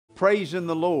praising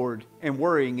the Lord and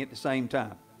worrying at the same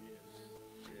time.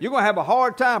 You're going to have a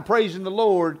hard time praising the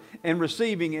Lord and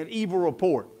receiving an evil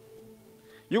report.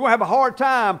 You're going to have a hard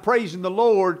time praising the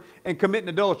Lord and committing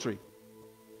adultery.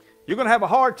 You're going to have a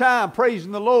hard time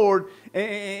praising the Lord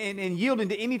and yielding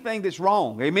to anything that's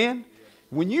wrong. Amen?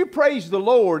 When you praise the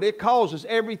Lord, it causes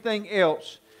everything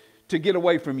else to get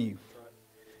away from you.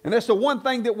 And that's the one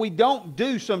thing that we don't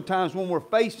do sometimes when we're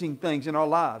facing things in our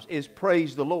lives is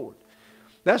praise the Lord.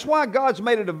 That's why God's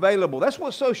made it available. That's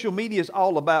what social media is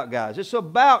all about, guys. It's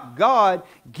about God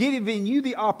giving you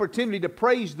the opportunity to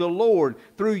praise the Lord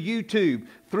through YouTube,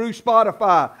 through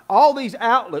Spotify, all these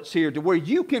outlets here to where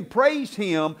you can praise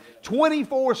Him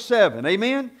 24/7.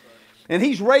 Amen? And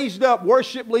He's raised up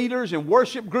worship leaders and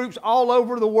worship groups all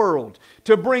over the world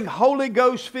to bring Holy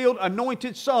Ghost-filled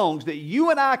anointed songs that you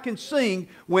and I can sing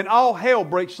when all hell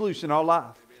breaks loose in our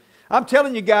life. I'm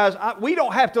telling you guys, we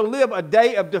don't have to live a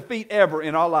day of defeat ever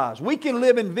in our lives. We can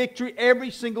live in victory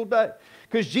every single day.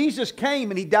 Because Jesus came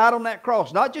and He died on that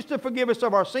cross, not just to forgive us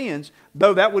of our sins,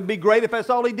 though that would be great if that's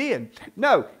all He did.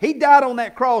 No, He died on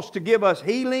that cross to give us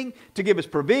healing, to give us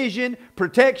provision,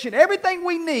 protection. Everything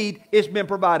we need has been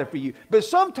provided for you. But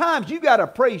sometimes you got to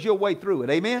praise your way through it.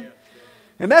 Amen?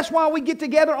 And that's why we get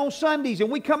together on Sundays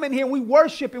and we come in here and we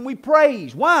worship and we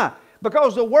praise. Why?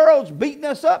 Because the world's beating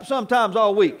us up sometimes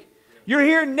all week. You're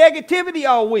hearing negativity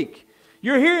all week.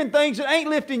 You're hearing things that ain't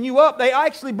lifting you up. They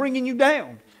actually bringing you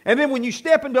down. And then when you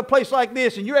step into a place like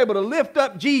this and you're able to lift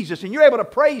up Jesus and you're able to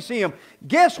praise Him,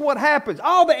 guess what happens?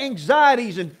 All the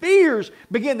anxieties and fears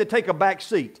begin to take a back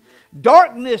seat.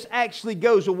 Darkness actually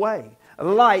goes away.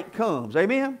 Light comes.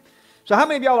 Amen? So how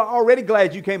many of y'all are already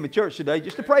glad you came to church today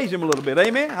just to praise Him a little bit?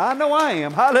 Amen? I know I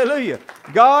am. Hallelujah.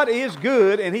 God is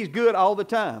good and He's good all the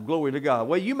time. Glory to God.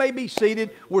 Well, you may be seated.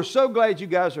 We're so glad you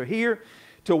guys are here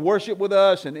to worship with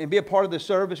us and be a part of the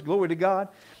service. Glory to God.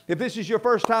 If this is your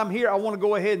first time here, I want to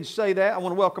go ahead and say that. I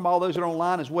want to welcome all those that are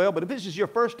online as well. But if this is your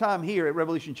first time here at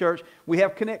Revolution Church, we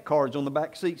have Connect cards on the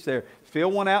back seats there.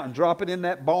 Fill one out and drop it in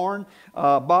that barn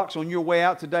box on your way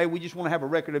out today. We just want to have a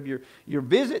record of your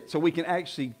visit so we can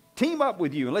actually team up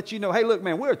with you and let you know, hey, look,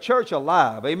 man, we're a church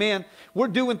alive. Amen? We're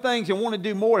doing things and want to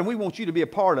do more, and we want you to be a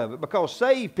part of it because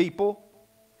save people,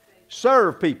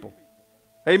 serve people.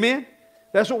 Amen?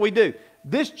 That's what we do.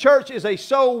 This church is a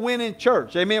soul-winning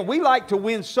church. Amen. We like to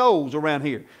win souls around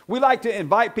here. We like to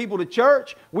invite people to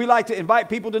church. We like to invite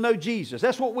people to know Jesus.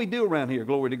 That's what we do around here,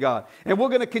 glory to God. And we're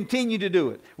going to continue to do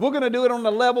it. We're going to do it on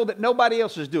the level that nobody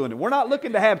else is doing it. We're not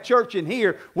looking to have church in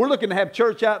here. We're looking to have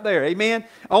church out there. Amen.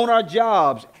 On our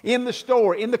jobs, in the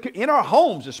store, in our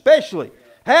homes especially.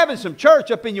 Having some church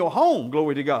up in your home,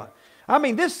 glory to God. I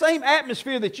mean, this same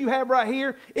atmosphere that you have right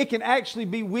here, it can actually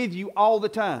be with you all the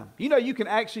time. You know, you can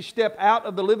actually step out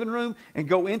of the living room and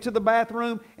go into the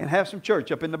bathroom and have some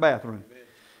church up in the bathroom.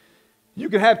 You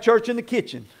can have church in the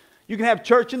kitchen. You can have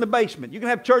church in the basement. You can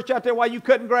have church out there while you're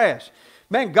cutting grass.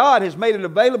 Man, God has made it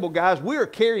available, guys. We are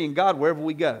carrying God wherever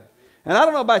we go. And I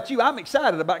don't know about you, I'm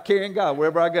excited about carrying God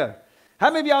wherever I go. How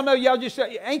many of y'all know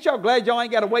ain't y'all glad y'all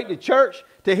ain't got to wait to church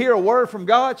to hear a word from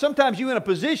God? Sometimes you're in a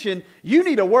position, you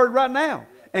need a word right now.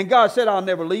 And God said, I'll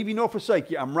never leave you nor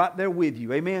forsake you. I'm right there with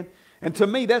you. Amen? And to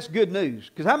me, that's good news.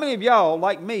 Because how many of y'all,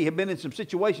 like me, have been in some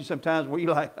situations sometimes where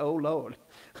you're like, oh, Lord,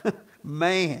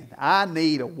 man, I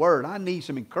need a word. I need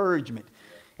some encouragement.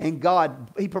 And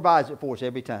God, He provides it for us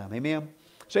every time. Amen?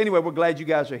 So anyway, we're glad you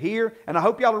guys are here. And I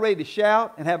hope y'all are ready to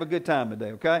shout and have a good time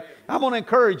today, okay? I'm going to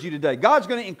encourage you today. God's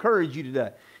going to encourage you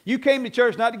today. You came to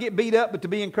church not to get beat up, but to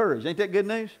be encouraged. Ain't that good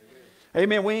news?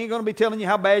 Amen. We ain't going to be telling you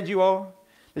how bad you are,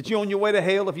 that you're on your way to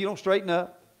hell if you don't straighten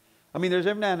up. I mean, there's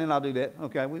every now and then I'll do that.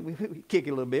 Okay, we kick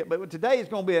it a little bit. But today is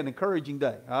going to be an encouraging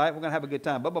day, all right? We're going to have a good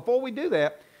time. But before we do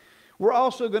that, we're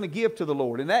also going to give to the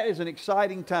Lord, and that is an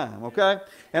exciting time, okay?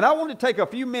 And I wanted to take a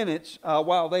few minutes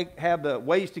while they have the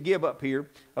ways to give up here,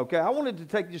 okay? I wanted to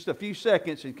take just a few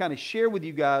seconds and kind of share with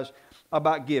you guys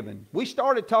about giving. We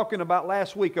started talking about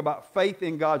last week about faith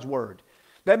in God's Word.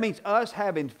 That means us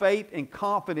having faith and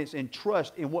confidence and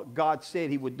trust in what God said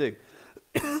He would do.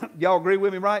 Y'all agree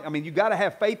with me, right? I mean, you got to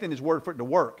have faith in His Word for it to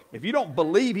work. If you don't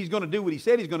believe He's going to do what He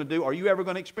said He's going to do, are you ever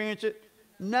going to experience it?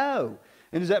 No.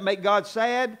 And does that make God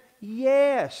sad?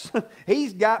 Yes.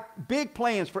 He's got big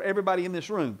plans for everybody in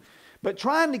this room. But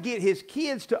trying to get His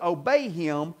kids to obey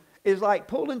Him is like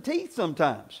pulling teeth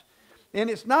sometimes. And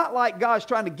it's not like God's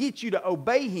trying to get you to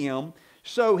obey Him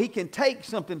so He can take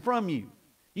something from you.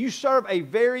 You serve a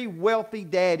very wealthy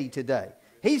daddy today.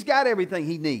 He's got everything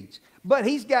He needs. But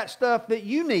He's got stuff that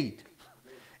you need.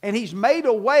 And He's made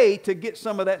a way to get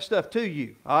some of that stuff to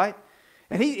you. All right?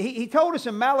 And He told us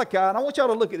in Malachi, and I want y'all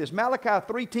to look at this. Malachi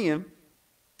 3:10.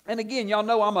 And again, y'all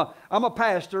know I'm a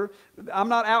pastor. I'm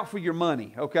not out for your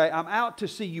money, okay? I'm out to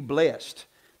see you blessed.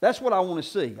 That's what I want to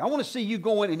see. I want to see you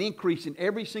going and increasing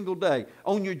every single day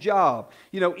on your job,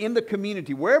 in the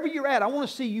community, wherever you're at. I want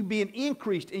to see you being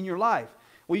increased in your life.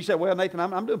 Well, you say, well, Nathan,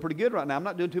 I'm doing pretty good right now. I'm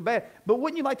not doing too bad. But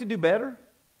wouldn't you like to do better?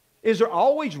 Is there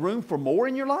always room for more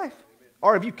in your life?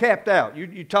 Or have you capped out?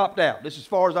 You topped out. This is as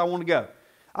far as I want to go.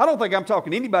 I don't think I'm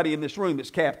talking to anybody in this room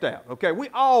that's capped out, okay? We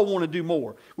all want to do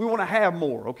more. We want to have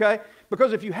more, okay?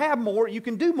 Because if you have more, you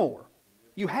can do more.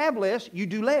 You have less, you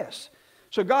do less.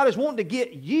 So God is wanting to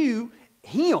get you,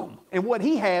 Him, and what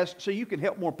He has so you can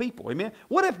help more people, amen?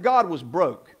 What if God was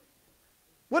broke?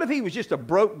 What if He was just a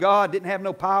broke God, didn't have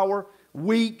no power,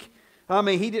 weak? I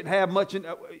mean, He didn't have much,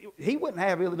 He wouldn't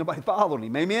have really nobody following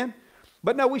Him, amen?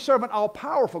 But no, we serve an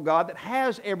all-powerful God that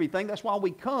has everything. That's why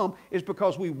we come, is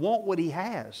because we want what He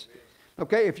has.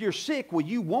 Okay, if you're sick, well,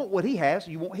 you want what He has.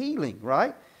 You want healing,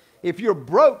 right? If you're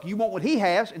broke, you want what He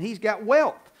has, and He's got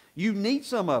wealth. You need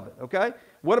some of it, okay?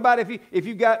 What about if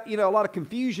you got, a lot of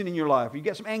confusion in your life? You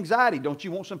got some anxiety. Don't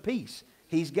you want some peace?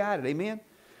 He's got it, amen?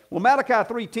 Well, Malachi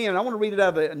 3:10, and I want to read it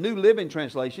out of the New Living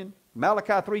Translation.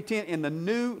 Malachi 3:10 in the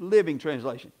New Living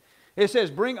Translation. It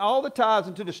says, bring all the tithes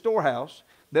into the storehouse,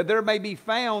 that there may be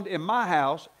found in my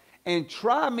house, and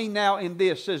try me now in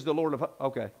this, says the Lord of...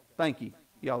 Okay, thank you.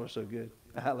 Y'all are so good.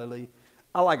 Hallelujah.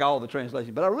 I like all the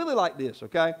translations, but I really like this,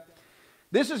 okay?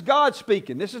 This is God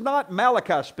speaking. This is not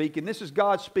Malachi speaking. This is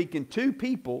God speaking to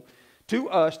people, to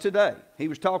us today. He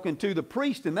was talking to the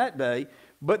priest in that day,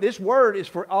 but this word is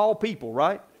for all people,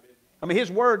 right? I mean, His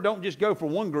word don't just go for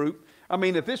one group. I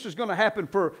mean, if this was going to happen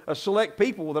for a select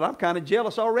people, well, then I'm kind of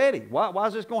jealous already. Why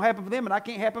is this going to happen for them and I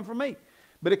can't happen for me?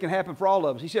 But it can happen for all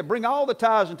of us. He said, bring all the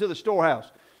tithes into the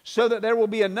storehouse so that there will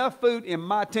be enough food in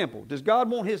my temple. Does God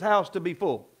want His house to be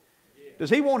full?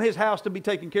 Does He want His house to be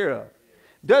taken care of?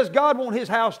 Does God want His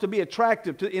house to be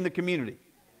attractive in the community?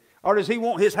 Or does He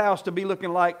want His house to be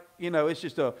looking like, it's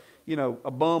just a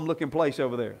bum looking place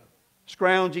over there?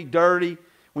 Scroungy, dirty.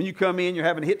 When you come in, you're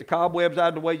having to hit the cobwebs out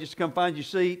of the way just to come find your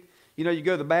seat. You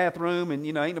go to the bathroom and,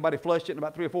 ain't nobody flushed it in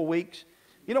about 3 or 4 weeks.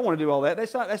 You don't want to do all that.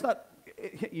 That's not,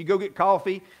 you go get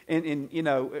coffee and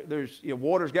there's,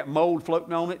 water's got mold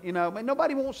floating on it, Man,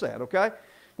 nobody wants that, okay?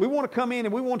 We want to come in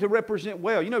and we want to represent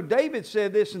well. David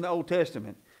said this in the Old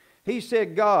Testament. He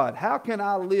said, God, how can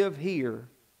I live here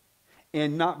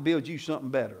and not build you something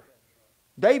better?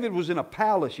 David was in a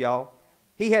palace, y'all.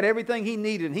 He had everything he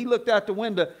needed, and he looked out the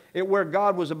window at where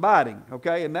God was abiding,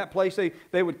 okay? In that place,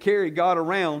 they would carry God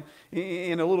around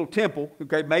in a little temple,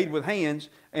 okay, made with hands.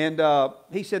 And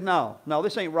he said, no,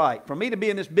 this ain't right. For me to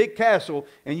be in this big castle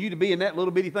and you to be in that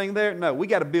little bitty thing there, no, we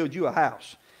got to build you a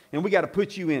house, and we got to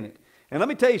put you in it. And let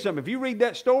me tell you something. If you read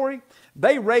that story,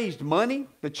 they raised money.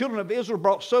 The children of Israel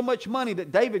brought so much money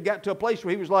that David got to a place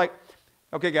where he was like,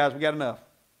 okay, guys, we got enough.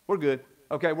 We're good.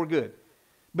 Okay, we're good.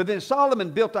 But then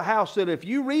Solomon built a house that if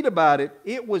you read about it,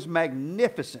 it was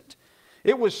magnificent.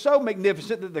 It was so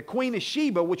magnificent that the Queen of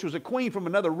Sheba, which was a queen from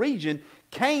another region,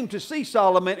 came to see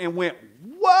Solomon and went,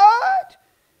 what?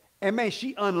 And man,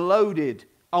 she unloaded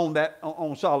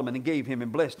on Solomon and gave him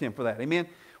and blessed him for that. Amen.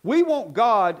 We want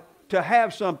God to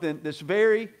have something that's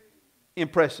very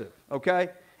impressive, okay?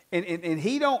 And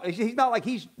he's not like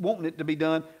He's wanting it to be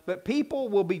done, but people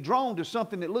will be drawn to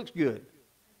something that looks good.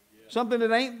 Something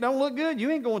that don't look good, you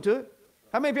ain't going to it.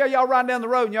 How many of y'all riding down the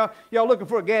road and y'all looking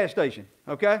for a gas station,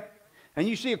 okay? And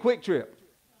you see a Quick Trip.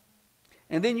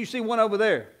 And then you see one over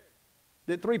there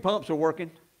that 3 pumps are working.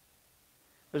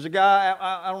 There's a guy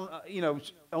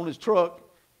on his truck,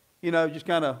 just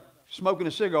kind of smoking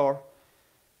a cigar.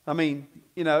 I mean,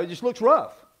 it just looks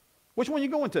rough. Which one are you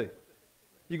going to?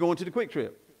 You're going to the Quick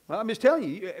Trip. Well, I'm just telling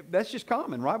you, that's just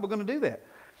common, right? We're going to do that.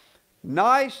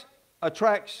 Nice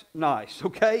attracts nice,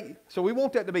 okay? So we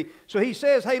want that to be. So he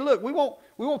says, hey, look, we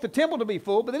want the temple to be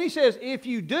full. But then he says, if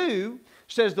you do,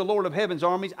 says the Lord of heaven's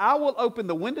armies, I will open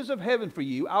the windows of heaven for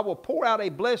you. I will pour out a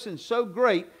blessing so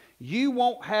great, you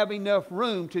won't have enough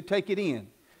room to take it in.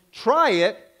 Try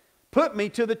it. Put me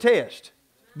to the test.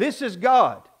 This is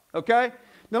God, okay?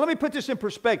 Now let me put this in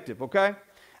perspective, okay?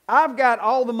 I've got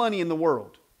all the money in the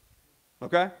world,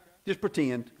 okay? Just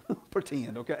pretend.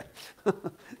 Pretend, okay?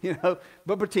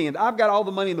 But pretend. I've got all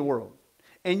the money in the world.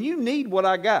 And you need what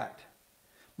I got.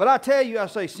 But I tell you, I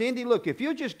say, Cindy, look, if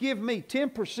you'll just give me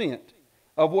 10%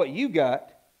 of what you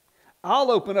got,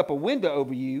 I'll open up a window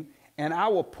over you and I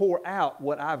will pour out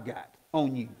what I've got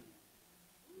on you.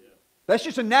 That's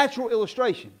just a natural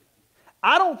illustration.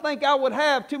 I don't think I would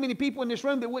have too many people in this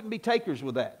room that wouldn't be takers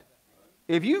with that.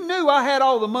 If you knew I had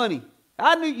all the money,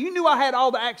 you knew I had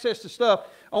all the access to stuff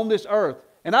on this earth,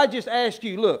 and I just asked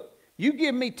you, look, you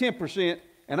give me 10%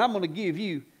 and I'm going to give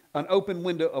you an open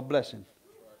window of blessing.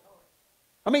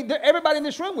 I mean, everybody in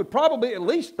this room would probably at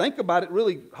least think about it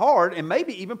really hard and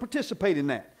maybe even participate in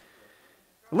that.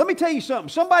 Let me tell you something.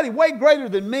 Somebody way greater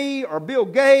than me or Bill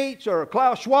Gates or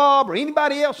Klaus Schwab or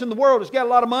anybody else in the world that's got a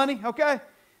lot of money, okay?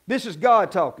 This is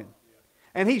God talking.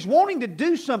 And He's wanting to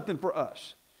do something for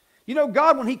us. You know,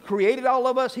 God, when He created all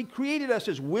of us, He created us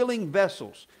as willing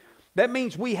vessels. That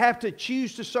means we have to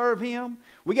choose to serve Him.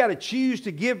 We got to choose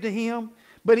to give to Him.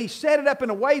 But He set it up in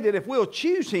a way that if we'll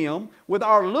choose Him with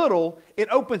our little, it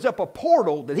opens up a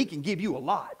portal that He can give you a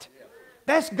lot.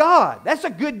 That's God. That's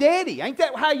a good daddy. Ain't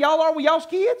that how y'all are with y'all's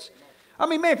kids? I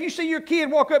mean, man, if you see your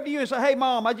kid walk up to you and say, hey,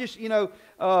 Mom, I just,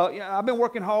 I've been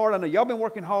working hard. I know y'all been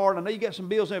working hard. I know you got some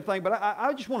bills and everything, but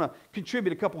I just want to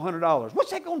contribute a couple $100.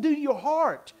 What's that going to do to your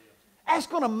heart? That's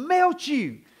going to melt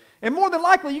you. And more than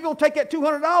likely, you're going to take that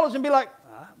 $200 and be like,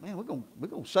 man, we're going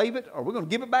to save it or we're going to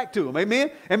give it back to them. Amen?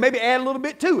 And maybe add a little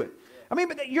bit to it. I mean,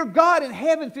 but your God in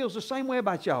heaven feels the same way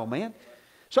about y'all, man.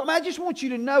 So I just want you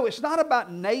to know it's not about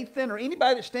Nathan or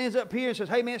anybody that stands up here and says,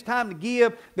 hey, man, it's time to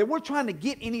give, that we're trying to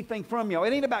get anything from y'all.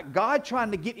 It ain't about God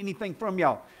trying to get anything from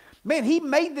y'all. Man, He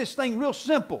made this thing real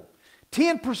simple.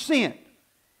 10%.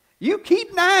 You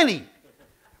keep 90.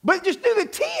 But just do the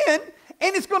 10,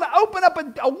 and it's going to open up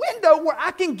a window where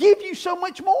I can give you so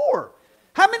much more.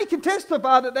 How many can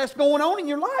testify that that's going on in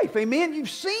your life? Amen? You've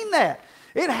seen that.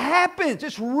 It happens.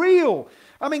 It's real.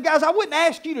 I mean, guys, I wouldn't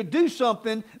ask you to do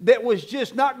something that was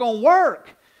just not going to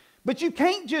work. But you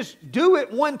can't just do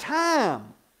it one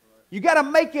time. You got to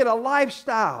make it a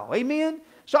lifestyle. Amen?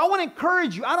 So I want to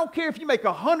encourage you. I don't care if you make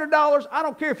 $100. I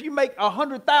don't care if you make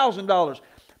 $100,000.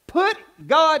 Put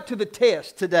God to the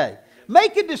test today.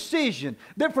 Make a decision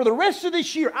that for the rest of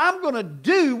this year, I'm going to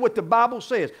do what the Bible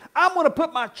says. I'm going to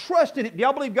put my trust in it. Do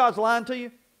y'all believe God's lying to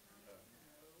you?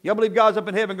 Y'all believe God's up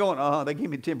in heaven going, they give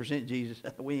me 10%, Jesus.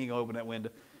 We ain't going to open that window.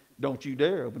 Don't you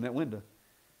dare open that window.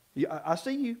 I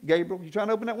see you, Gabriel. You trying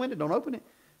to open that window? Don't open it.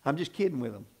 I'm just kidding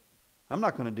with them. I'm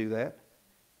not going to do that.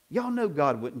 Y'all know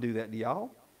God wouldn't do that to y'all.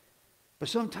 But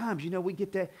sometimes, we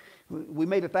get that. We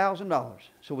made $1,000.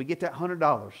 So we get that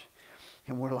 $100.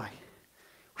 And we're like,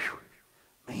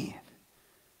 man,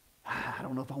 I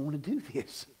don't know if I want to do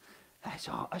this. That's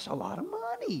a lot of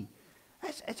money.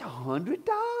 That's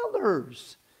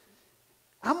 $100.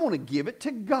 I'm going to give it to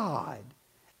God.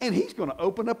 And He's going to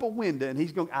open up a window and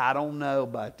He's going, I don't know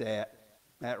about that.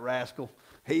 That rascal.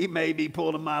 He may be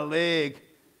pulling my leg.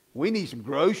 We need some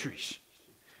groceries.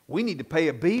 We need to pay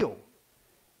a bill.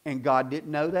 And God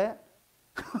didn't know that.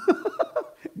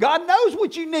 God knows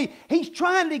what you need. He's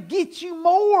trying to get you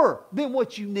more than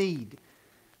what you need.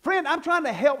 Friend, I'm trying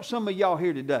to help some of y'all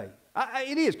here today.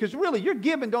 It is, because really your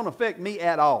giving don't affect me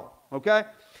at all. Okay?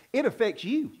 It affects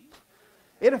you.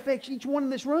 It affects each one in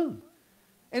this room.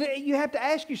 And you have to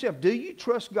ask yourself, do you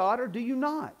trust God or do you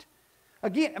not?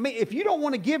 Again, I mean, if you don't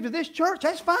want to give to this church,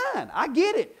 that's fine. I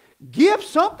get it. Give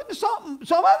something to some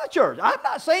other church. I'm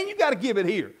not saying you got to give it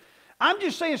here. I'm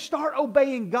just saying start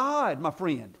obeying God, my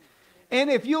friend. And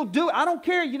if you'll do it, I don't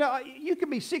care. You can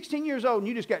be 16 years old and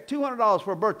you just got $200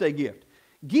 for a birthday gift.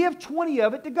 Give 20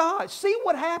 of it to God. See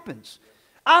what happens.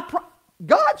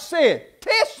 God said,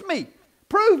 test me.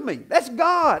 Prove me. That's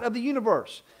God of the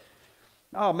universe.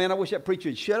 Oh, man, I wish that preacher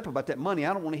would shut up about that money.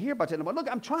 I don't want to hear about that. But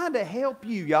look, I'm trying to help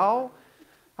you, y'all.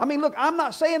 I mean, look, I'm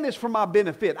not saying this for my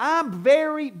benefit. I'm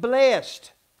very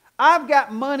blessed. I've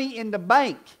got money in the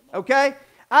bank, okay?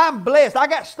 I'm blessed. I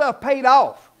got stuff paid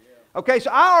off, okay?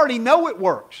 So I already know it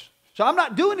works. So I'm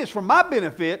not doing this for my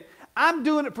benefit. I'm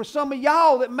doing it for some of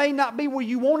y'all that may not be where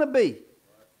you want to be.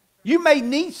 You may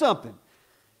need something.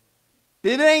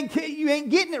 You ain't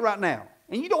getting it right now.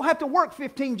 And you don't have to work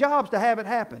 15 jobs to have it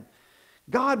happen.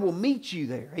 God will meet you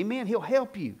there. Amen. He'll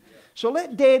help you. So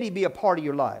let Daddy be a part of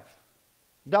your life.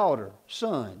 Daughter,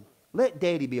 son, let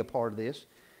Daddy be a part of this.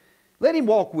 Let Him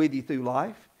walk with you through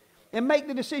life and make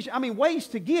the decision. I mean, ways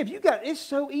to give. It's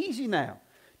so easy now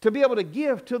to be able to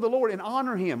give to the Lord and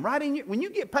honor Him. When you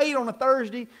get paid on a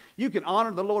Thursday, you can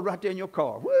honor the Lord right there in your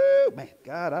car. Woo, man,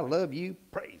 God, I love you.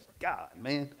 Praise God,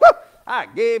 man. Woo, I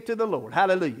gave to the Lord.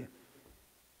 Hallelujah.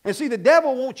 And see, the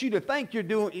devil wants you to think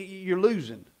you're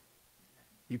losing.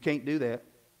 You can't do that.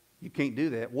 You can't do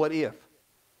that. What if?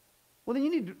 Well, then you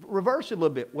need to reverse it a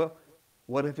little bit. Well,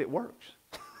 what if it works?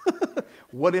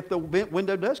 What if the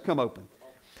window does come open?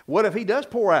 What if He does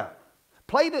pour out?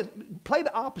 Play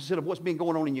the opposite of what's been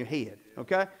going on in your head,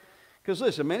 okay? Because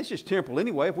listen, man, it's just temporal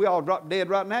anyway. If we all drop dead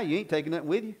right now, you ain't taking nothing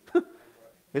with you.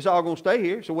 It's all going to stay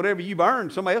here. So whatever you've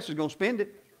earned, somebody else is going to spend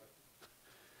it.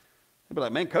 They'll be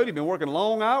like, man, Cody been working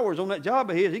long hours on that job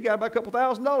of his. He got about a couple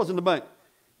 $1,000s in the bank.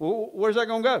 Well, where's that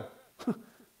going to go?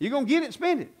 You're going to get it and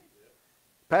spend it.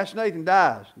 Pastor Nathan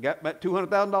dies. Got about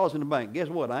 $200,000 in the bank. Guess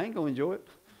what? I ain't going to enjoy it.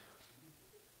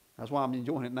 That's why I'm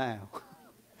enjoying it now.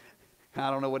 I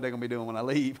don't know what they're going to be doing when I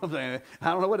leave. I'm saying,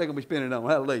 I don't know what they're going to be spending on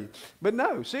when I leave. But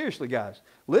no, seriously, guys,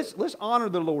 let's honor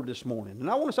the Lord this morning.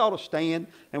 And I want us all to stand,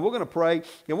 and we're going to pray,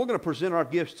 and we're going to present our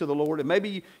gifts to the Lord. And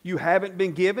maybe you haven't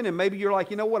been given, and maybe you're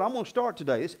like, you know what, I'm going to start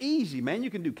today. It's easy, man. You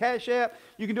can do Cash App.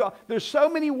 You can do. There's so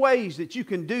many ways that you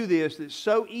can do this that's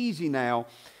so easy now.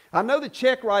 I know the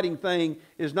check writing thing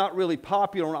is not really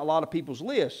popular on a lot of people's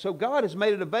lists. So God has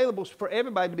made it available for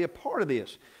everybody to be a part of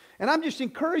this. And I'm just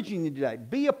encouraging you today,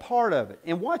 be a part of it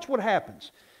and watch what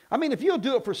happens. I mean, if you'll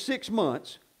do it for 6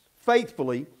 months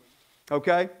faithfully,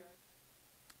 okay,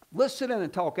 let's sit down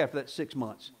and talk after that 6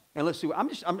 months. And let's see.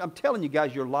 I'm telling you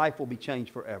guys, your life will be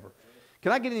changed forever.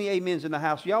 Can I get any amens in the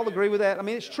house? Y'all agree with that? I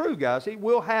mean, it's true, guys. It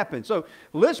will happen. So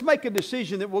let's make a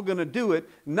decision that we're going to do it,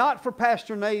 not for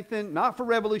Pastor Nathan, not for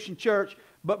Revolution Church,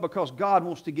 but because God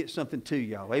wants to get something to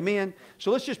y'all. Amen? So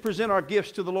let's just present our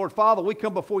gifts to the Lord. Father, we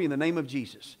come before you in the name of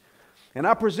Jesus. And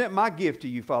I present my gift to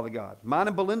you, Father God. Mine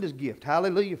and Belinda's gift.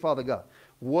 Hallelujah, Father God.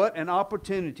 What an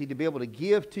opportunity to be able to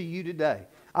give to you today.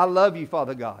 I love you,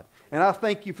 Father God. And I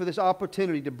thank you for this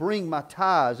opportunity to bring my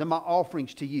tithes and my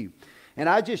offerings to you. And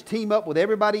I just team up with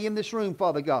everybody in this room,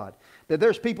 Father God, that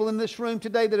there's people in this room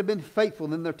today that have been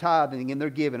faithful in their tithing and their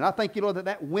giving. And I thank you, Lord,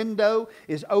 that window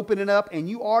is opening up and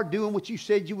you are doing what you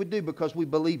said you would do because we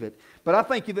believe it. But I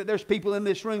thank you that there's people in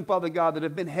this room, Father God, that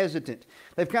have been hesitant.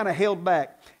 They've kind of held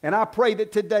back. And I pray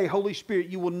that today, Holy Spirit,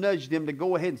 you will nudge them to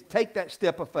go ahead and take that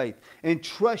step of faith and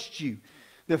trust you.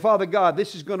 That, Father God,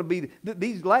 this is going to be,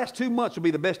 these last 2 months will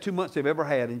be the best 2 months they've ever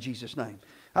had in Jesus' name.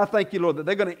 I thank you, Lord, that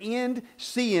they're going to end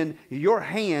seeing your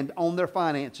hand on their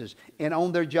finances and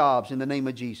on their jobs in the name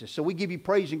of Jesus. So we give you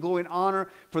praise and glory and honor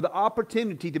for the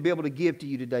opportunity to be able to give to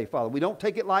you today, Father. We don't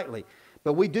take it lightly,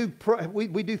 but we do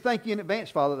thank you in advance,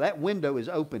 Father. That window is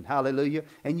open. Hallelujah.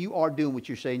 And you are doing what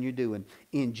you're saying you're doing.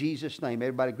 In Jesus' name.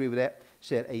 Everybody agree with that?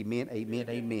 Said amen, amen,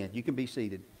 amen. You can be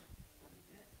seated.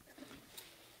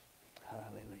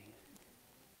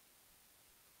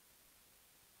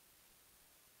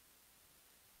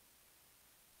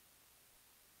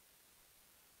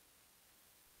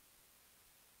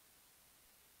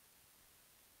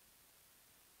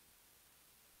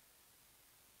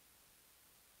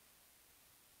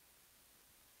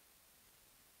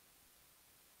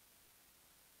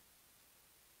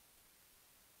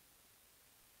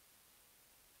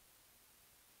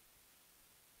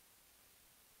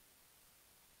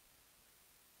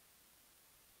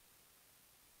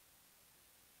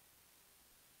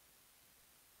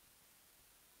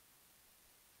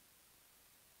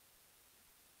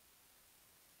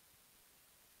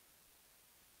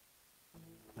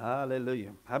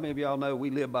 Hallelujah. How many of y'all know we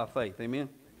live by faith? Amen?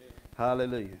 Amen.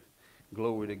 Hallelujah.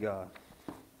 Glory to God.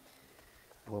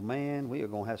 Well, man, we are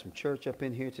going to have some church up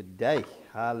in here today.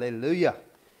 Hallelujah.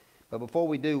 But before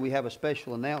we do, we have a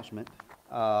special announcement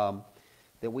that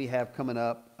we have coming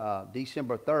up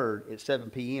December 3rd at 7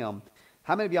 p.m.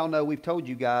 How many of y'all know we've told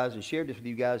you guys and shared this with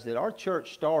you guys that our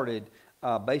church started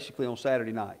basically on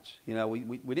Saturday nights. You know,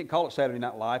 we didn't call it Saturday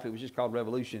Night Life. It was just called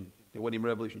Revolution. It wasn't even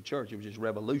Revolution Church. It was just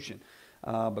Revolution.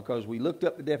 Because we looked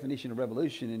up the definition of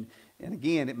revolution, and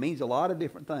again, it means a lot of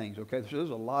different things, okay? So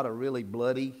there's a lot of really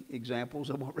bloody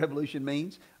examples of what revolution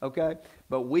means, okay?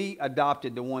 But we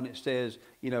adopted the one that says,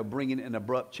 you know, bringing an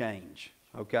abrupt change,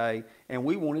 okay? And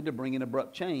we wanted to bring an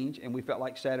abrupt change, and we felt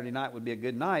like Saturday night would be a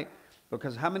good night,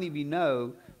 because how many of you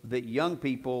know that young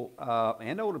people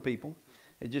and older people,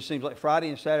 it just seems like Friday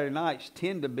and Saturday nights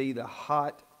tend to be the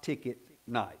hot ticket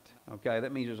night, okay?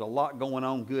 That means there's a lot going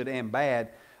on, good and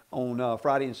bad, on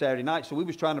Friday and Saturday night. So we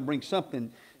was trying to bring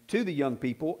something to the young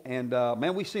people. And,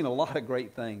 man, we've seen a lot of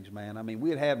great things, man. I mean,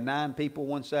 we'd have 9 people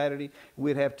one Saturday.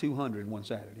 We'd have 200 one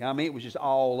Saturday. I mean, it was just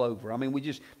all over. I mean,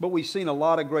 but we've seen a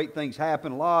lot of great things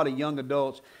happen, a lot of young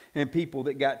adults and people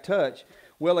that got touched.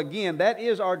 Well, again, that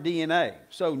is our DNA.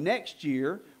 So next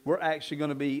year, we're actually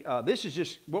going to be, this is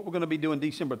just what we're going to be doing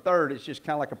December 3rd. It's just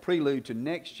kind of like a prelude to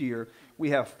next year. We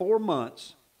have 4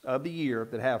 months of the year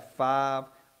that have 5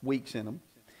 weeks in them.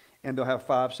 And they'll have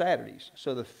 5 Saturdays.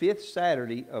 So the 5th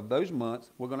Saturday of those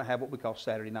months, we're going to have what we call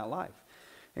Saturday Night Live.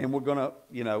 And we're going to,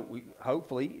 you know,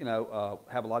 hopefully, you know,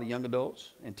 have a lot of young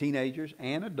adults and teenagers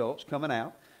and adults coming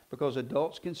out, because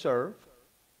adults can serve,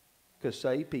 because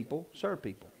saved people serve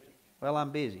people. Well, I'm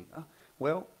busy.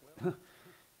 Well,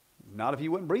 not if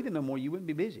you wasn't breathing no more, you wouldn't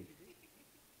be busy.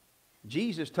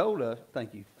 Jesus told us,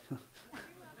 thank you.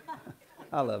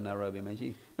 I love Nairobi,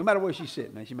 man. No matter where she's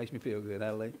sitting, man, she makes me feel good.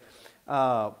 Hallelujah.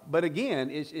 But again,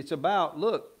 it's about,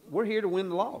 look, we're here to win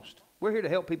the lost. We're here to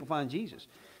help people find Jesus.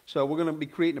 So we're going to be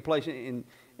creating a place. And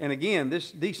again,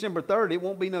 this December 3rd, it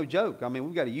won't be no joke. I mean,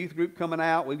 we've got a youth group coming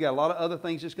out. We've got a lot of other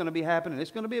things that's going to be happening.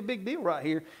 It's going to be a big deal right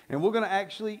here. And we're going to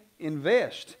actually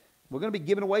invest. We're going to be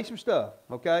giving away some stuff,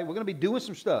 okay? We're going to be doing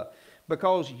some stuff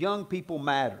because young people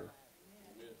matter.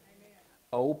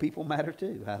 Old people matter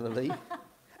too. Hallelujah.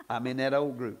 I'm in that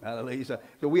old group. Hallelujah.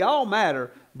 So we all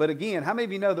matter. But again, how many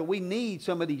of you know that we need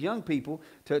some of these young people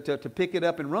to pick it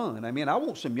up and run? I mean, I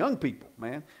want some young people,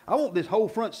 man. I want this whole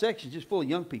front section just full of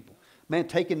young people. Man,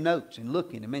 taking notes and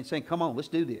looking and, man, saying, come on, let's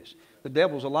do this. The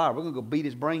devil's a liar. We're going to go beat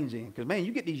his brains in. Because, man,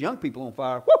 you get these young people on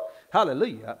fire. Whoo,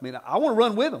 hallelujah. I mean, I want to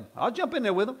run with them. I'll jump in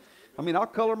there with them. I mean, I'll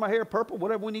color my hair purple,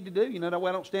 whatever we need to do. You know, that way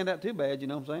I don't stand out too bad, you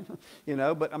know what I'm saying? You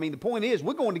know, but, I mean, the point is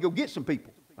we're going to go get some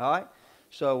people, all right?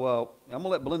 So I'm going to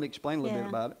let Belinda explain a little bit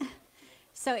about it.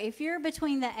 So if you're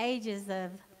between the ages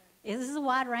of, this is a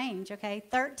wide range, okay,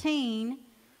 13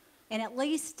 and at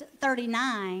least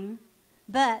 39,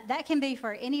 but that can be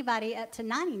for anybody up to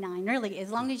 99, really,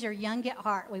 as long as you're young at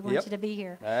heart. We want you to be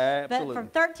here. Absolutely. But from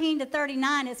 13 to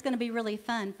 39, it's going to be really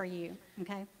fun for you,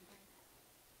 okay?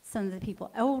 Some of the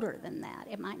people older than that,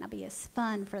 it might not be as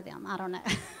fun for them. I don't know.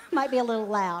 Might be a little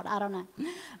loud. I don't know.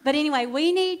 But anyway,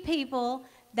 we need people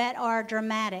that are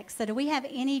dramatic. So do we have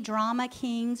any drama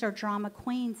kings or drama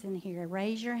queens in here?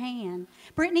 Raise your hand.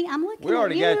 Brittany, I'm looking at you. We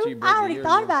already got you, Brittany. I already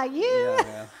thought about you.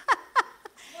 Yeah.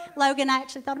 Logan, I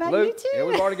actually thought about Luke. you too. Yeah,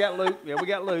 we've already got Luke. Yeah, we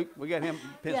got Luke. We got him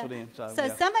penciled in. So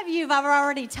yeah. Some of you I've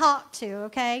already talked to,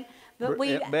 okay? But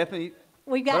Bethany,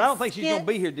 we've got but I don't think she's going to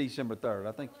skits. be here December 3rd.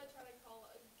 I think.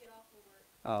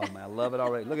 Oh, man, I love it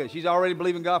already. Look at it. She's already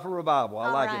believing God for revival.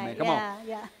 I like it, man. Come on.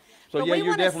 Yeah. So, but yeah, we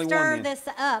you're definitely want to stir one this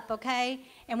up, okay?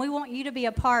 And we want you to be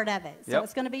a part of it. So Yep.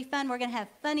 it's going to be fun. We're going to have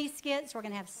funny skits. We're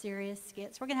going to have serious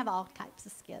skits. We're going to have all types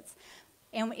of skits.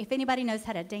 And if anybody knows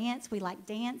how to dance, we like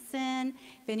dancing.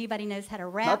 If anybody knows how to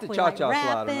rap, we like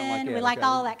rapping. Like that, we like okay.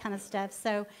 all that kind of stuff.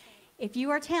 So if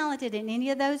you are talented in any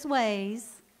of those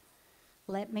ways,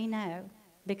 let me know.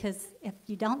 Because if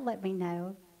you don't let me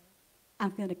know, I'm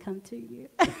going to come to you.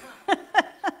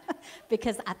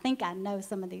 Because I think I know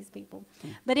some of these people.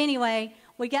 But anyway,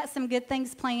 we got some good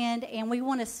things planned, and we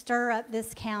want to stir up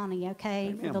this county,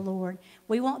 okay, for the Lord.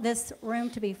 We want this room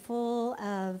to be full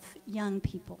of young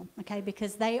people, okay,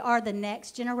 because they are the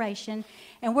next generation,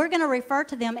 and we're going to refer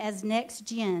to them as Next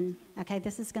Gen, okay?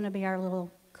 This is going to be our little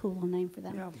cool little name for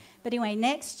them. Yeah. But anyway,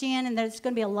 Next Gen, and there's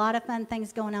going to be a lot of fun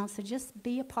things going on, so just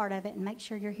be a part of it and make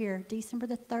sure you're here December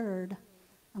the 3rd,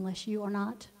 unless you are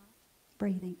not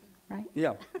breathing. Right?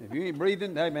 Yeah. If you ain't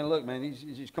breathing, hey, man, look, man,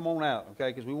 just come on out, okay?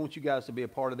 Because we want you guys to be a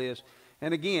part of this.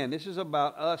 And again, this is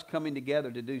about us coming together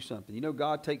to do something. You know,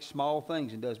 God takes small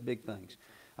things and does big things.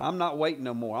 I'm not waiting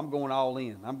no more. I'm going all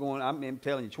in. I'm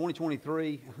telling you,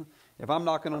 2023, if I'm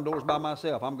knocking on doors by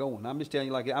myself, I'm going. I'm just telling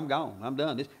you like that. I'm gone. I'm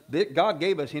done. God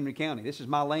gave us Henry County. This is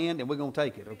my land, and we're going to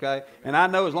take it, okay? And I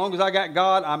know as long as I got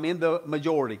God, I'm in the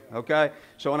majority, okay?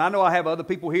 So, and I know I have other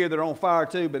people here that are on fire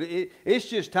too, but it's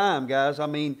just time, guys. I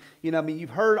mean, you've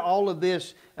heard all of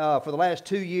this for the last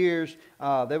 2 years.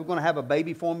 They were going to have a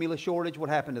baby formula shortage. What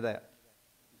happened to that?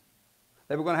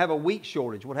 They were going to have a wheat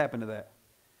shortage. What happened to that?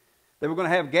 They were going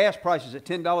to have gas prices at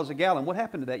 $10 a gallon. What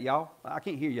happened to that, y'all? I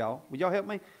can't hear y'all. Would y'all help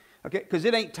me? Okay, because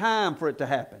it ain't time for it to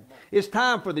happen. It's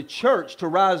time for the church to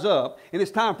rise up, and it's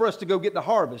time for us to go get the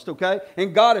harvest, okay?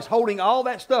 And God is holding all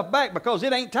that stuff back because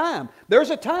it ain't time.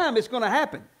 There's a time it's going to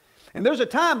happen. And there's a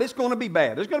time it's going to be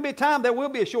bad. There's going to be a time there will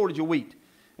be a shortage of wheat.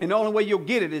 And the only way you'll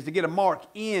get it is to get a mark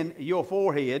in your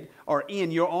forehead or in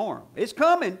your arm. It's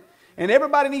coming. And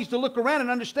everybody needs to look around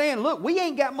and understand, look, we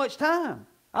ain't got much time.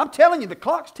 I'm telling you, the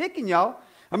clock's ticking, y'all.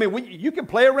 I mean, you can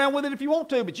play around with it if you want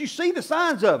to, but you see the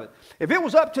signs of it. If it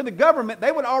was up to the government,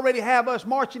 they would already have us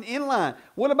marching in line.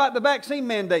 What about the vaccine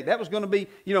mandate? That was going to be,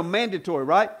 mandatory,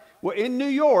 right? Well, in New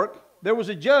York, there was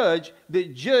a judge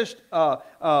that just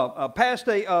passed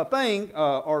a thing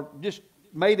or just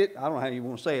made it, I don't know how you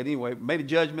want to say it anyway, made a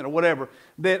judgment or whatever,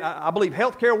 that I believe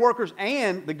healthcare workers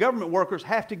and the government workers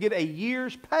have to get a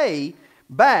year's pay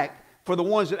back for the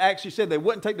ones that actually said they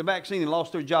wouldn't take the vaccine and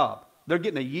lost their job. They're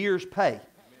getting a year's pay.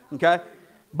 Okay?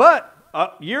 But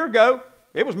a year ago,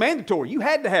 it was mandatory. You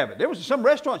had to have it. There was some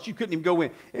restaurants you couldn't even go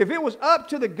in. If it was up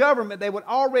to the government, they would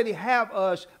already have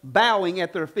us bowing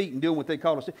at their feet and doing what they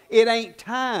call us. It ain't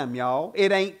time, y'all.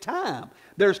 It ain't time.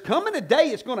 There's coming a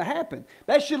day it's going to happen.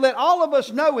 That should let all of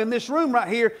us know in this room right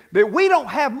here that we don't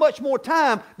have much more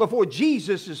time before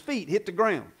Jesus' feet hit the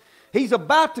ground. He's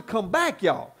about to come back,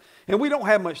 y'all. And we don't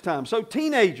have much time. So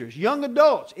teenagers, young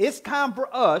adults, it's time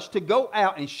for us to go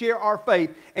out and share our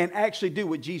faith and actually do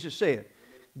what Jesus said.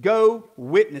 Go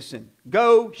witnessing.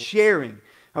 Go sharing.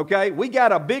 Okay? We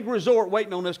got a big resort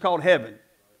waiting on us called heaven.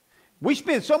 We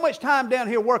spend so much time down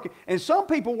here working, and some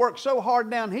people work so hard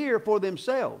down here for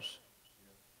themselves.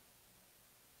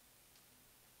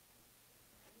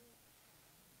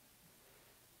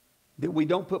 That we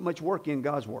don't put much work in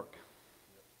God's work.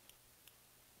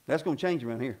 That's going to change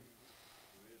around here.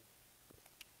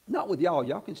 Not with y'all.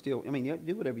 Y'all can still,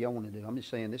 do whatever y'all want to do. I'm just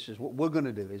saying this is what we're going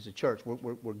to do as a church.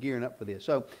 We're gearing up for this.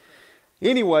 So,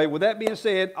 anyway, with that being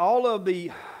said, all of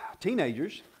the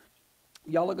teenagers,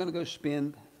 y'all are going to go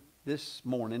spend this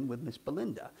morning with Miss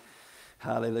Belinda.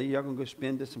 Hallelujah. Y'all going to go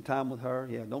spend some time with her.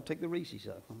 Yeah, don't take the Reese's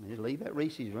up. Just leave that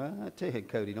Reese's right there,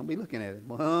 Cody. Don't be looking at it.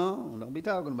 Well, don't be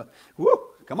talking about it. Woo!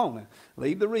 Come on now.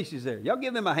 Leave the Reese's there. Y'all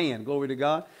give them a hand. Glory to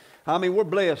God. We're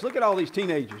blessed. Look at all these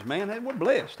teenagers, man. We're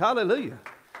blessed. Hallelujah.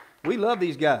 We love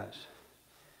these guys.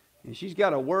 And she's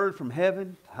got a word from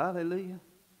heaven. Hallelujah.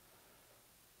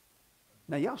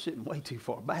 Now, y'all sitting way too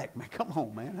far back, man. Come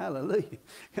on, man. Hallelujah.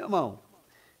 Come on.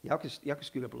 Y'all can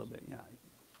scoot up a little bit. Yeah.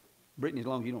 Brittany, as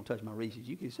long as you don't touch my Reese's,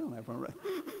 you can sit on that front row.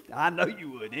 I know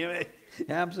you would. Yeah,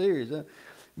 I'm serious. Huh?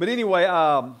 But anyway,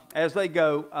 as they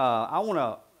go, I want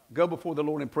to go before the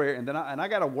Lord in prayer. And then I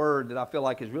got a word that I feel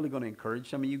like is really going to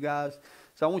encourage some of you guys.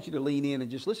 So I want you to lean in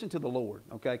and just listen to the Lord,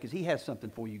 okay? Because He has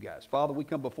something for you guys. Father, we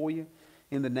come before you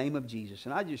in the name of Jesus.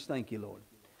 And I just thank you, Lord.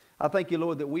 I thank you,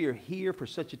 Lord, that we are here for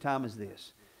such a time as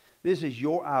this. This is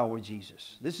your hour,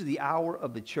 Jesus. This is the hour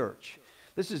of the church.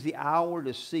 This is the hour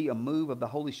to see a move of the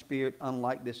Holy Spirit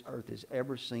unlike this earth has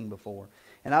ever seen before.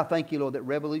 And I thank you, Lord, that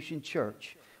Revolution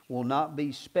Church will not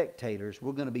be spectators.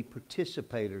 We're going to be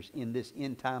participators in this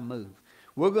end-time move.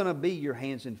 We're going to be your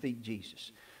hands and feet,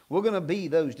 Jesus. We're going to be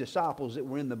those disciples that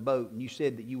were in the boat, and you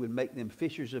said that you would make them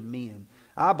fishers of men.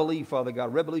 I believe, Father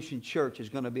God, Revolution Church is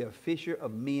going to be a fisher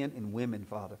of men and women,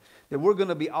 Father. That we're going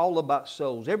to be all about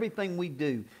souls. Everything we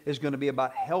do is going to be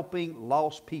about helping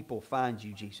lost people find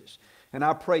you, Jesus. And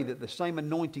I pray that the same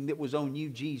anointing that was on you,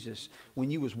 Jesus, when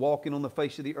you was walking on the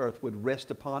face of the earth would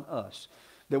rest upon us.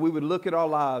 That we would look at our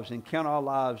lives and count our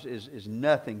lives as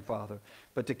nothing, Father,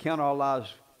 but to count our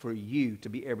lives for you to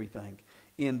be everything.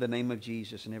 In the name of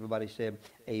Jesus. And everybody said,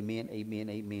 amen, amen,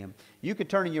 amen. You can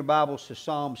turn in your Bibles to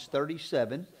Psalms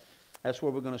 37. That's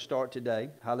where we're going to start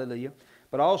today. Hallelujah.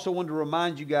 But I also wanted to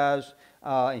remind you guys,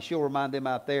 and she'll remind them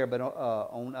out there, but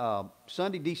on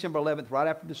Sunday, December 11th, right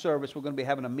after the service, we're going to be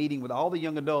having a meeting with all the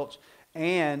young adults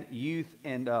and youth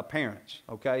and parents.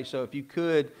 Okay, so if you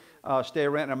could stay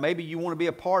around, or maybe you want to be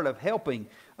a part of helping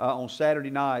on Saturday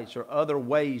nights or other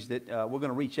ways that we're going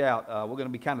to reach out. We're going to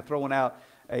be kind of throwing out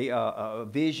a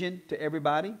vision to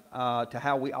everybody to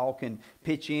how we all can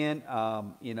pitch in,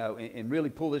 and really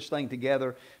pull this thing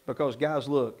together. Because, guys,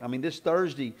 look, this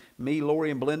Thursday, me, Lori,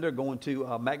 and Belinda are going to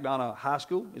McDonough High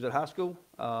School. Is it high school?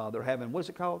 They're having, what is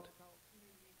it called?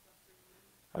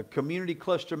 A community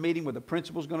cluster meeting where the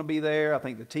principal's going to be there. I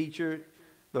think the teacher,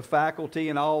 the faculty,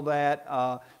 and all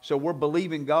that. So we're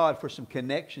believing God for some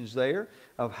connections there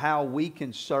of how we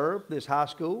can serve this high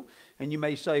school. And you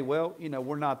may say, well,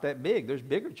 we're not that big. There's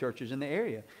bigger churches in the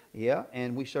area. Yeah,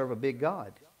 and we serve a big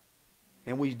God.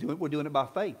 And we're doing it by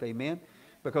faith, amen?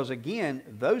 Because, again,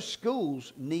 those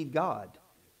schools need God.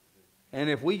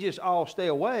 And if we just all stay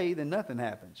away, then nothing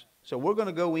happens. So we're going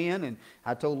to go in, and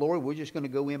I told Lori, we're just going to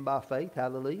go in by faith,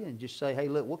 hallelujah, and just say, hey,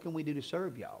 look, what can we do to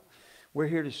serve y'all? We're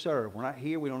here to serve. We're not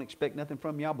here. We don't expect nothing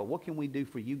from y'all, but what can we do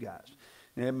for you guys?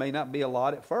 And it may not be a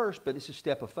lot at first, but it's a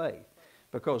step of faith.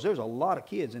 Because there's a lot of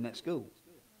kids in that school.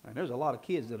 And there's a lot of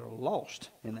kids that are lost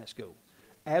in that school,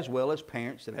 as well as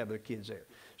parents that have their kids there.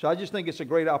 So I just think it's a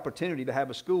great opportunity to have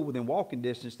a school within walking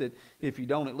distance that if you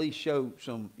don't at least show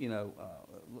some,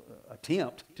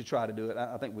 attempt to try to do it,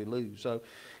 I think we lose. So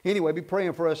anyway, be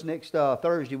praying for us next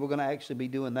Thursday. We're going to actually be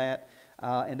doing that.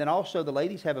 And then also the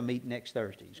ladies have a meeting next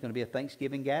Thursday. It's going to be a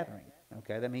Thanksgiving gathering.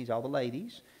 Okay, that means all the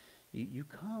ladies, you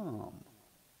come.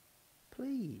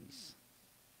 Please.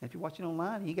 If you're watching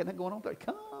online and you got nothing going on there,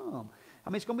 come.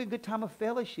 It's going to be a good time of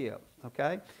fellowship,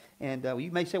 okay? And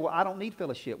you may say, well, I don't need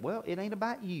fellowship. Well, it ain't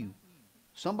about you.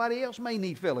 Somebody else may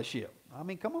need fellowship.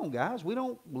 Come on, guys. We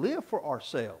don't live for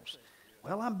ourselves.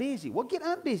 Well, I'm busy. Well, get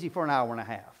unbusy for an hour and a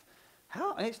half.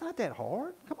 How? And it's not that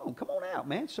hard. Come on out,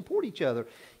 man. Support each other.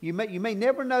 You may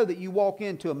never know that you walk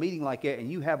into a meeting like that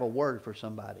and you have a word for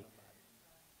somebody.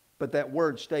 But that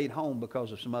word stayed home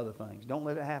because of some other things. Don't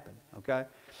let it happen, okay?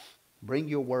 Bring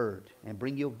your word and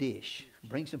bring your dish.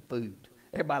 Bring some food.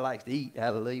 Everybody likes to eat.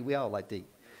 Hallelujah. We all like to eat.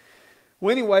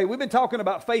 Well, anyway, we've been talking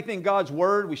about faith in God's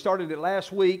Word. We started it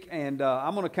last week, and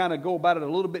I'm going to kind of go about it a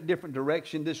little bit different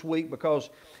direction this week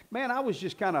because, man, I was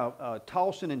just kind of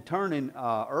tossing and turning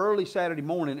early Saturday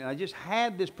morning, and I just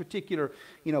had this particular,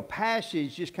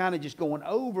 passage just kind of just going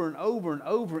over and over and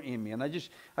over in me. And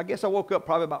I guess I woke up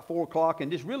probably about 4 o'clock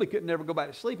and just really couldn't ever go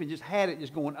back to sleep and just had it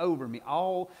just going over me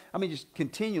just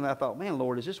continually. I thought, man,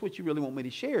 Lord, is this what you really want me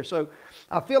to share? So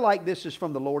I feel like this is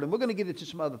from the Lord, and we're going to get into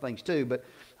some other things too, but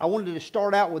I wanted to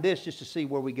start out with this just to see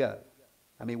where we go.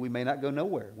 I mean, we may not go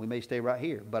nowhere. We may stay right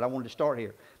here, but I wanted to start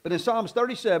here. But in Psalms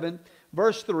 37,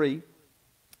 verse 3,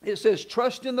 it says,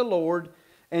 trust in the Lord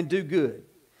and do good.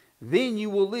 Then you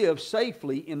will live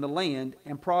safely in the land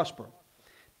and prosper.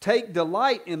 Take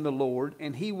delight in the Lord,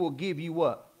 and He will give you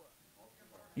what?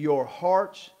 Your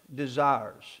heart's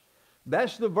desires.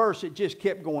 That's the verse that just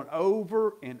kept going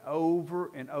over and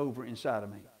over and over inside of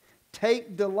me.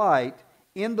 Take delight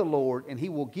in the Lord, and He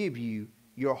will give you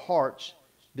your heart's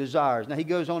desires. Now he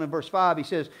goes on in verse 5, he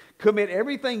says, commit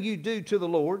everything you do to the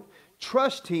Lord,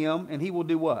 trust Him, and He will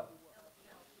do what?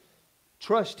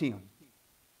 Trust Him.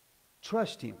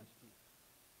 Trust Him.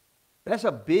 That's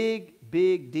a big,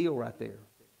 big deal right there.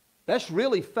 That's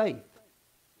really faith,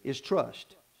 is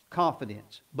trust,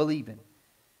 confidence, believing.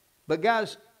 But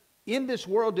guys, in this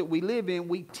world that we live in,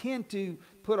 we tend to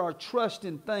put our trust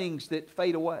in things that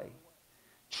fade away.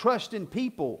 Trust in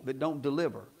people that don't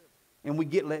deliver, and we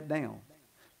get let down.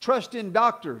 Trust in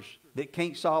doctors that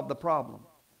can't solve the problem.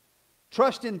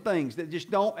 Trust in things that just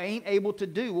ain't able to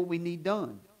do what we need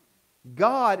done.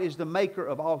 God is the maker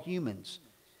of all humans.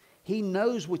 He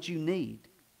knows what you need,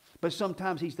 but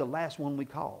sometimes He's the last one we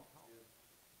call.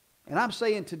 And I'm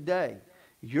saying today,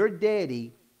 your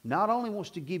daddy not only wants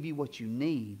to give you what you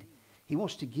need, He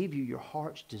wants to give you your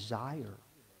heart's desire.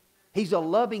 He's a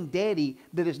loving daddy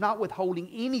that is not withholding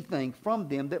anything from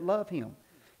them that love Him.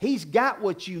 He's got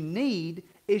what you need.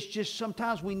 It's just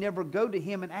sometimes we never go to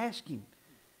Him and ask Him.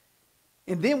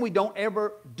 And then we don't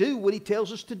ever do what He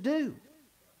tells us to do.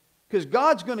 Because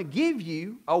God's going to give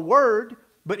you a word,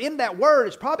 but in that word,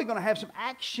 it's probably going to have some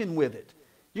action with it.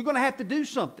 You're going to have to do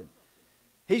something.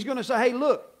 He's going to say, hey,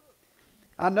 look,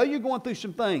 I know you're going through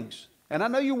some things, and I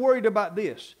know you're worried about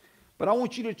this, but I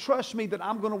want you to trust me that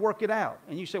I'm going to work it out.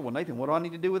 And you say, well, Nathan, what do I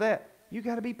need to do with that? You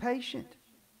got to be patient.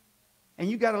 And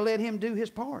you got to let Him do His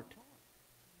part.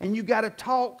 And you got to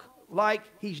talk like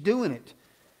He's doing it.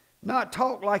 Not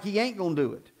talk like He ain't going to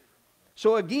do it.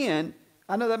 So again,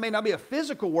 I know that may not be a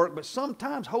physical work, but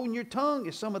sometimes holding your tongue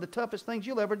is some of the toughest things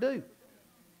you'll ever do.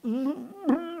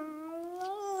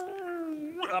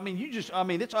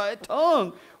 It's a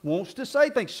tongue wants to say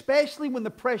things, especially when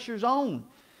the pressure's on.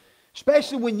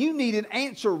 Especially when you need an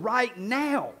answer right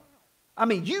now.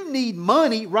 You need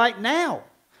money right now.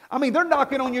 They're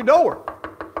knocking on your door.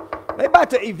 They're about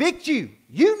to evict you.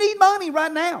 You need money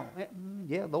right now.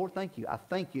 Yeah, Lord, thank you. I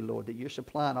thank you, Lord, that you're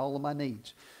supplying all of my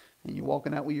needs. And you're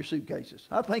walking out with your suitcases.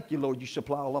 I thank you, Lord, you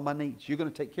supply all of my needs. You're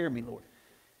going to take care of me, Lord.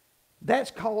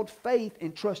 That's called faith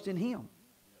and trust in Him.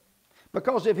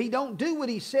 Because if He don't do what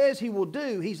He says He will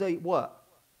do, He's a what?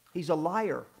 He's a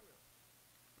liar.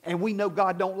 And we know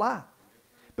God don't lie.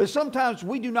 But sometimes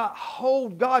we do not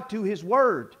hold God to His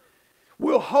word.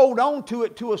 We'll hold on to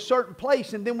it to a certain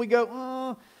place, and then we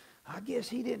go, I guess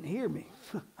He didn't hear me.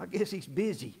 I guess He's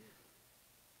busy.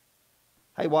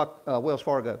 Hey, Wells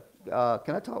Fargo,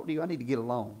 can I talk to you? I need to get a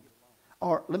loan.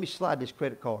 Or let me slide this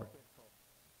credit card.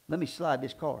 Let me slide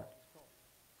this card.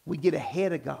 We get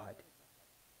ahead of God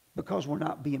because we're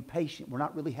not being patient. We're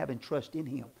not really having trust in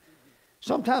Him.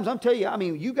 Sometimes I'm telling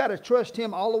you, you got to trust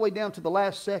Him all the way down to the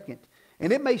last second.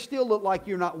 And it may still look like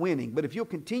you're not winning, but if you'll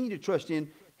continue to trust in,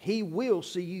 He will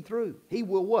see you through. He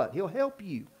will what? He'll help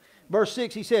you. Verse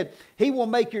 6, He said, He will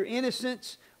make your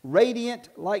innocence radiant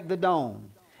like the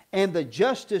dawn, and the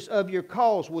justice of your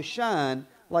cause will shine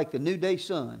like the noonday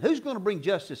sun. Who's going to bring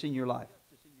justice in your life?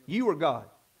 You or God?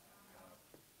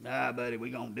 Nah, buddy,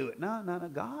 we're going to do it. No,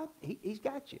 God, He's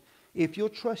got you. If you'll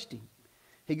trust Him.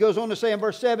 He goes on to say in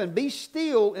verse 7, be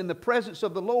still in the presence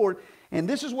of the Lord. And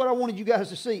this is what I wanted you guys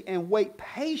to see. And wait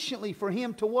patiently for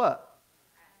Him to what?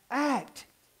 Act.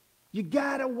 You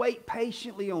got to wait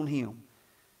patiently on Him.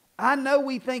 I know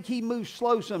we think He moves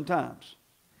slow sometimes.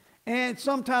 And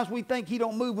sometimes we think He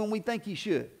don't move when we think He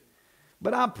should.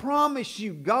 But I promise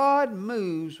you, God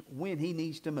moves when He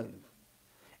needs to move.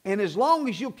 And as long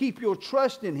as you'll keep your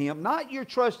trust in Him, not your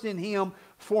trust in Him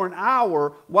for an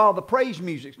hour while the praise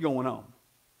music's going on.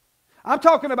 I'm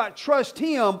talking about trust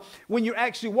Him when you're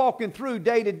actually walking through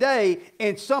day to day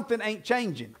and something ain't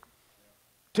changing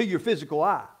to your physical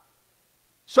eye.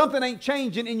 Something ain't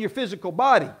changing in your physical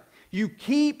body. You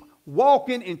keep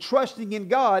walking and trusting in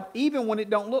God even when it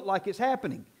don't look like it's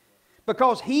happening.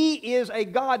 Because He is a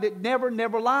God that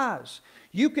never lies.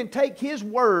 You can take His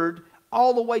word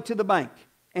all the way to the bank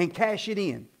and cash it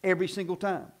in every single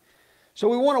time. So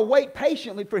we want to wait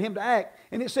patiently for Him to act.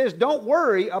 And it says, don't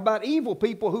worry about evil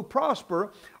people who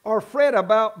prosper or fret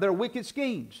about their wicked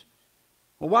schemes.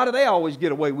 Well, why do they always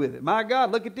get away with it? My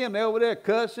God, look at them. They're over there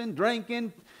cussing,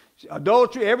 drinking,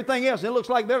 adultery, everything else. It looks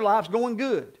like their life's going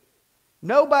good.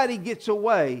 Nobody gets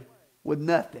away with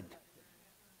nothing.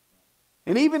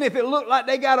 And even if it looked like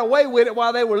they got away with it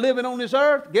while they were living on this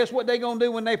earth, guess what they're going to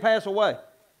do when they pass away?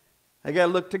 They got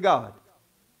to look to God.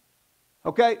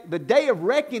 Okay, the day of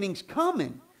reckoning's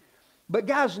coming. But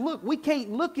guys, look, we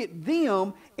can't look at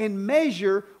them and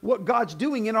measure what God's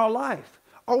doing in our life.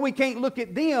 Or we can't look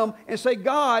at them and say,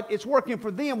 God, it's working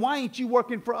for them. Why ain't you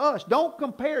working for us? Don't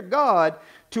compare God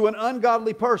to an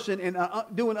ungodly person and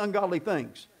doing ungodly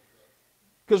things.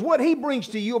 Because what He brings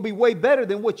to you will be way better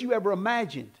than what you ever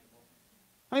imagined.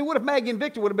 I mean, what if Maggie and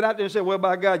Victor would have been out there and said, well,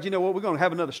 by God, you know what, we're going to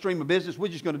have another stream of business. We're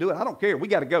just going to do it. I don't care. We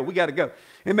got to go. We got to go.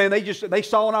 And man, they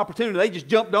saw an opportunity. They just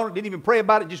jumped on it, didn't even pray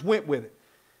about it, just went with it.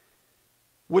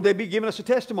 Would they be giving us a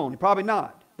testimony? Probably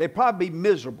not. They'd probably be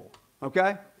miserable.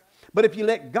 Okay? But if you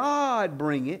let God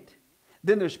bring it,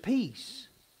 then there's peace.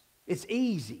 It's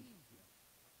easy.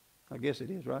 I guess it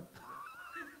is, right?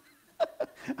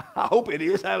 I hope it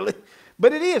is.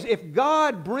 But it is. If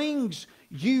God brings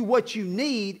you what you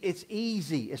need, it's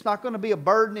easy. It's not going to be a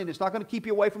burden, and it's not going to keep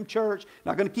you away from church,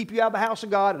 not going to keep you out of the house of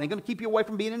God, and ain't going to keep you away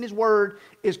from being in His Word.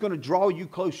 It's going to draw you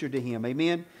closer to Him.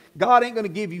 Amen? God ain't going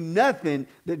to give you nothing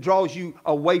that draws you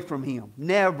away from Him.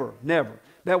 Never, never.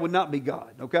 That would not be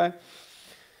God, okay?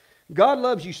 God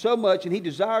loves you so much, and He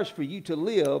desires for you to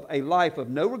live a life of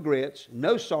no regrets,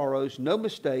 no sorrows, no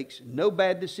mistakes, no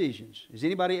bad decisions. Has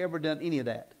anybody ever done any of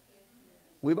that?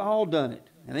 We've all done it.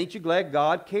 And ain't you glad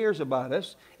God cares about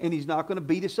us, and He's not going to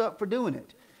beat us up for doing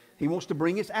it. He wants to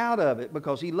bring us out of it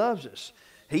because He loves us.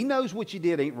 He knows what you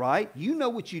did ain't right. You know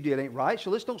what you did ain't right.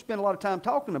 So let's don't spend a lot of time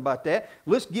talking about that.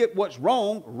 Let's get what's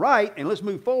wrong right, and let's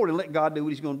move forward and let God do what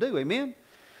He's going to do. Amen?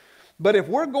 But if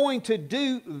we're going to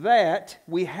do that,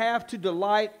 we have to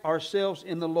delight ourselves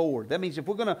in the Lord. That means if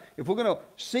we're going to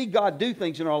see God do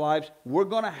things in our lives, we're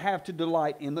going to have to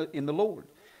delight in the Lord.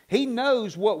 He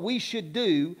knows what we should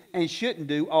do and shouldn't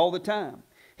do all the time.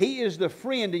 He is the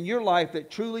friend in your life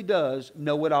that truly does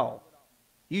know it all.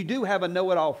 You do have a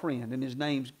know-it-all friend, and His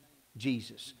name's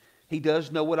Jesus. He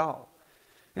does know it all.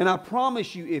 And I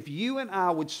promise you, if you and I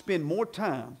would spend more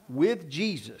time with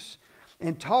Jesus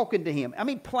and talking to Him. I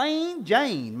mean, plain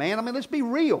Jane, man. I mean, let's be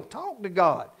real. Talk to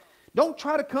God. Don't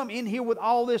try to come in here with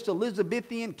all this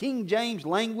Elizabethan, King James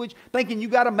language, thinking you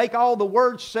got to make all the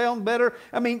words sound better.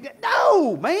 I mean,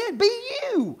 no, man, be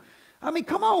you. I mean,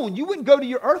 come on. You wouldn't go to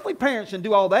your earthly parents and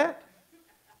do all that.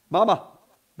 Mama,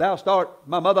 thou art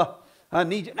my mother. I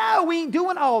need you. No, we ain't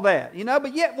doing all that, you know.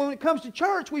 But yet, when it comes to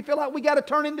church, we feel like we got to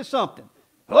turn into something.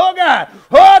 Oh, God.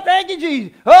 Oh, thank you,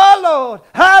 Jesus. Oh, Lord.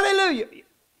 Hallelujah.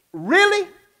 Really?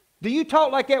 Do you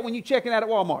talk like that when you're checking out at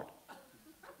Walmart?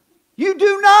 You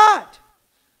do not.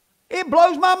 It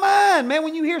blows my mind, man,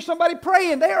 when you hear somebody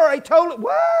praying. They are a total,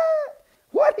 what?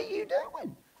 What are you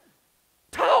doing?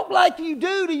 Talk like you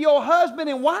do to your husband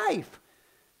and wife.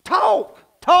 Talk,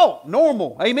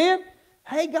 normal. Amen?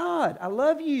 Hey, God, I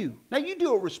love you. Now, you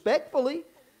do it respectfully.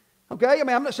 Okay? I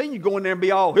mean, I'm not saying you go in there and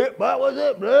be all, hip, what's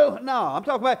up, bro? No, I'm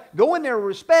talking about go in there with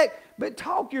respect, but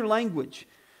talk your language.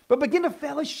 But begin to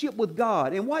fellowship with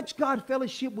God and watch God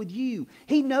fellowship with you.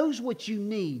 He knows what you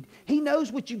need. He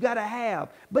knows what you got to have.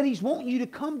 But He's wanting you to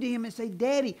come to Him and say,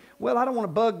 Daddy, well, I don't want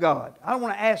to bug God. I don't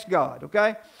want to ask God,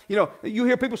 okay? You know, you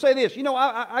hear people say this, you know,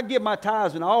 I give my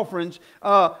tithes and offerings,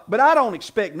 but I don't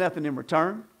expect nothing in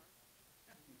return.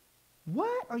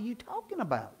 What are you talking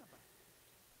about?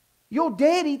 Your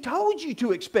daddy told you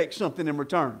to expect something in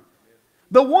return.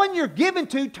 The one you're given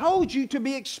to told you to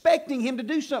be expecting Him to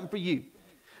do something for you.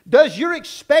 Does your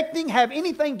expecting have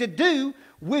anything to do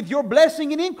with your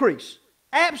blessing and increase?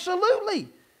 Absolutely.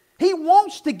 He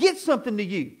wants to get something to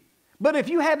you. But if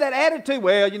you have that attitude,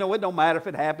 well, you know, it don't matter if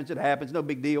it happens, no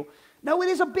big deal. No, it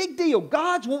is a big deal.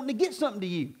 God's wanting to get something to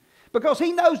you. Because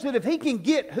He knows that if He can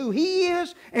get who He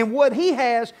is and what He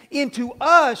has into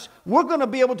us, we're going to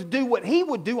be able to do what He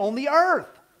would do on the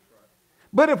earth.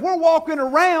 But if we're walking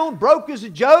around broke as a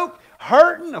joke,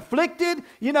 hurting, afflicted,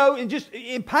 you know, and just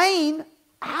in pain,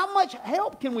 how much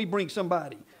help can we bring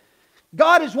somebody?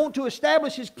 God is wanting to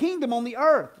establish His kingdom on the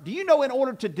earth. Do you know in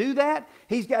order to do that,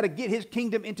 He's got to get His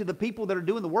kingdom into the people that are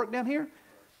doing the work down here?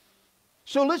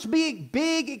 So let's be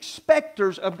big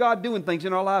expectors of God doing things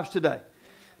in our lives today.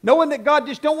 Knowing that God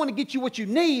just don't want to get you what you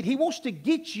need. He wants to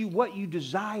get you what you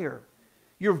desire.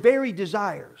 Your very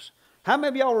desires. How many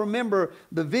of y'all remember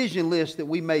the vision list that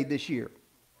we made this year?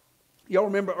 Y'all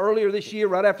remember earlier this year,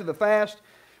 right after the fast,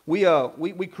 we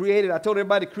created, I told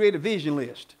everybody to create a vision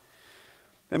list.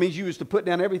 That means you was to put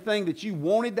down everything that you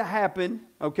wanted to happen,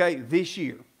 okay, this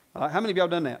year. How many of y'all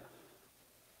done that?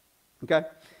 Okay.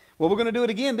 Well, we're going to do it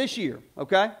again this year,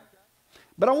 okay?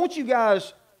 But I want you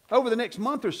guys, over the next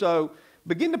month or so,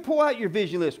 begin to pull out your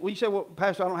vision list. Well, you say, well,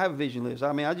 Pastor, I don't have a vision list.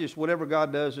 I mean, whatever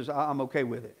God does, I'm okay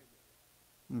with it.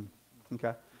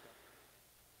 Okay.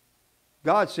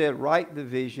 God said, write the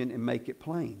vision and make it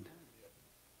plain.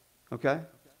 Okay?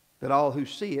 That all who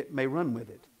see it may run with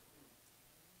it.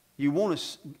 You want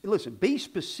to, listen, be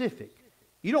specific.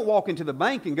 You don't walk into the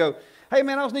bank and go, hey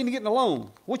man, I was needing to get a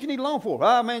loan. What you need a loan for?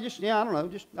 Oh man, I don't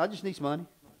know, I just need some money.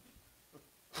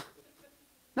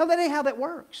 No, that ain't how that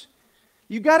works.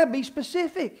 You got to be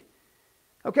specific.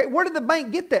 Okay, where did the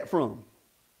bank get that from?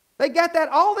 They got that,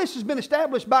 all this has been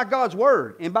established by God's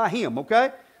word and by Him,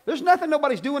 okay? There's nothing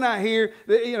nobody's doing out here,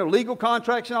 legal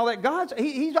contracts and all that.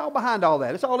 He's all behind all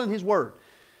that. It's all in His word.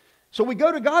 So we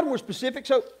go to God and we're specific.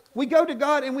 So we go to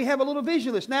God and we have a little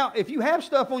vision list. Now, if you have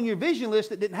stuff on your vision list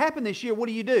that didn't happen this year, what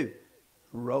do?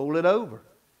 Roll it over.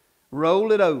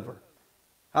 Roll it over.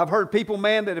 I've heard people,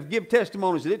 man, that have given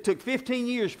testimonies that it took 15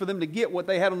 years for them to get what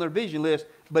they had on their vision list,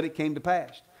 but it came to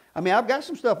pass. I mean, I've got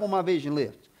some stuff on my vision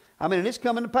list. I mean, and it's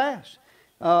coming to pass.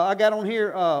 I got on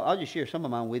here, I'll just share some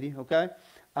of mine with you, okay?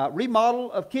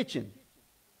 Remodel of kitchen.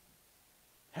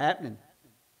 Happening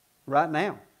right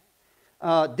now.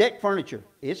 Deck furniture.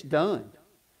 It's done.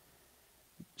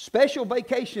 Special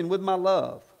vacation with my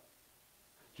love.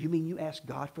 You mean you asked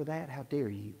God for that? How dare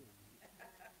you?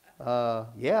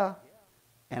 Yeah.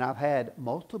 And I've had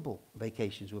multiple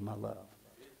vacations with my love.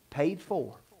 Paid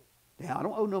for. Now, I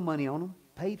don't owe no money on them.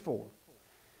 Paid for.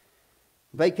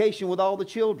 Vacation with all the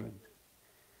children.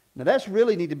 Now, that's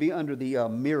really need to be under the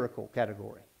miracle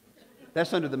category.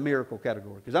 That's under the miracle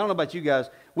category. Because I don't know about you guys.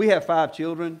 We have 5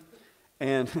 children.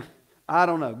 And I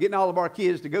don't know. Getting all of our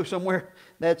kids to go somewhere,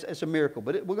 that's a miracle.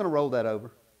 But we're going to roll that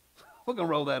over. We're going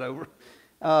to roll that over.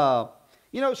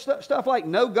 Stuff like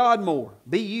know God more.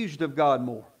 Be used of God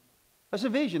more. That's a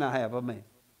vision I have of me. I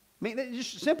mean,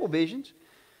 just simple visions.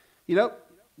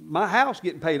 My house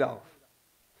getting paid off.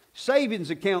 Savings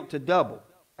account to double.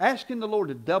 Asking the Lord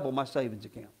to double my savings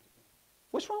account.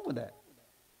 What's wrong with that?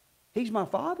 He's my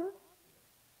father.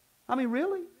 I mean,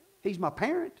 really? He's my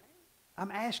parent.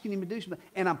 I'm asking Him to do something,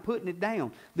 and I'm putting it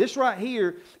down. This right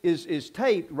here is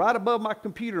taped right above my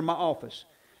computer in my office,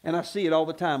 and I see it all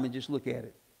the time and just look at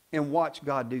it and watch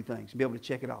God do things and be able to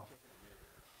check it off.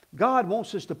 God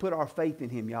wants us to put our faith in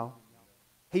Him, y'all.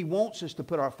 He wants us to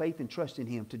put our faith and trust in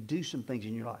Him to do some things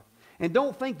in your life. And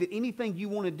don't think that anything you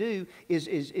want to do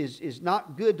is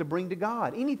not good to bring to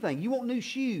God. Anything. You want new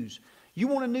shoes. You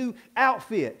want a new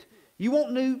outfit. You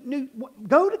want new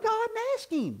go to God and ask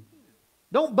Him.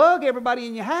 Don't bug everybody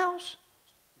in your house.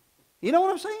 You know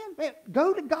what I'm saying? Man,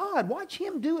 go to God. Watch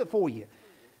Him do it for you.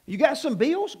 You got some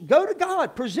bills? Go to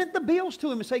God. Present the bills to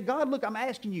Him and say, God, look, I'm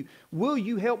asking you, will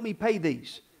you help me pay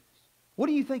these? What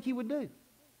do you think He would do?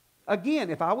 Again,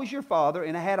 if I was your father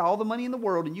and I had all the money in the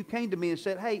world and you came to me and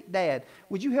said, hey, Dad,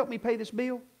 would you help me pay this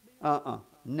bill?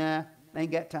 Nah,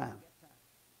 ain't got time.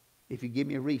 If you give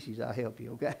me a Reese's, I'll help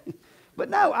you, okay? But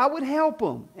no, I would help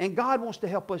them. And God wants to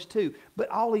help us too. But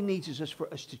all He needs is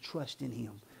for us to trust in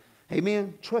Him.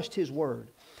 Amen? Trust His word.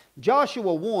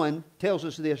 Joshua 1 tells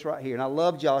us this right here. And I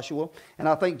love Joshua. And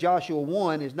I think Joshua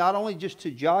 1 is not only just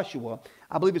to Joshua.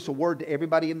 I believe it's a word to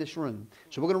everybody in this room.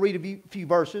 So we're going to read a few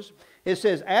verses. It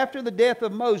says, after the death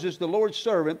of Moses, the Lord's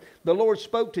servant, the Lord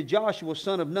spoke to Joshua,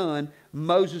 son of Nun,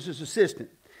 Moses' assistant.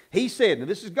 He said, now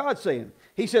this is God saying,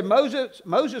 He said,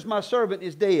 Moses, my servant,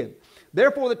 is dead.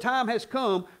 Therefore the time has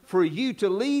come for you to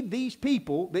lead these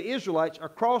people, the Israelites,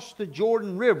 across the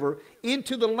Jordan River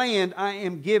into the land I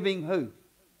am giving who?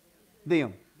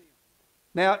 Them.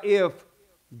 Now, if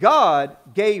God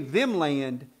gave them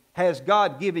land, has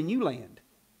God given you land?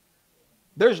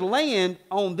 There's land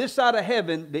on this side of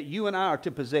heaven that you and I are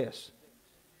to possess.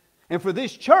 And for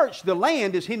this church, the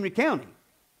land is Henry County.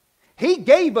 He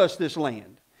gave us this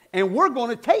land. And we're going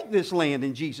to take this land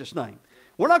in Jesus' name.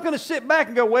 We're not going to sit back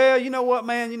and go, well, you know what,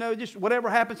 man, just whatever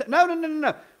happens.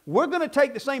 No. We're going to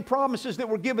take the same promises that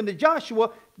were given to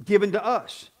Joshua, given to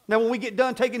us. Now, when we get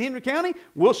done taking Henry County,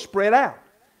 we'll spread out.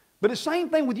 But the same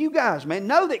thing with you guys, man.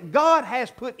 Know that God has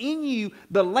put in you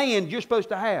the land you're supposed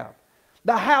to have.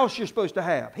 The house you're supposed to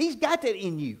have. He's got that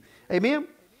in you. Amen?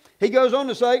 He goes on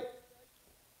to say,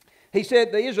 He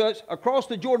said, the Israelites, across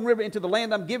the Jordan River into the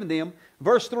land I'm giving them.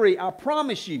 Verse 3, I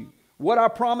promise you what I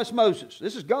promised Moses.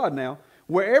 This is God now.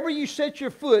 Wherever you set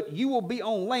your foot, you will be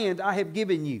on land I have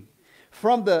given you.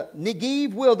 From the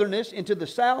Negev wilderness into the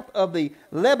south of the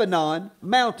Lebanon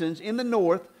mountains in the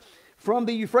north, from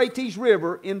the Euphrates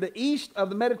River in the east of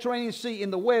the Mediterranean Sea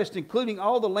in the west, including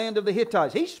all the land of the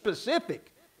Hittites. He's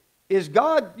specific. Is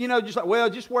God, just like, well,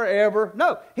 just wherever?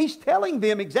 No, he's telling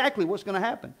them exactly what's going to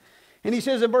happen. And he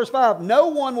says in verse 5, no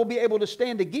one will be able to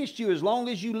stand against you as long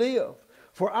as you live.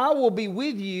 For I will be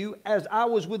with you as I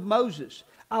was with Moses.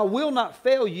 I will not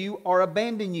fail you or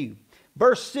abandon you.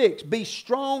 Verse 6, be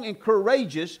strong and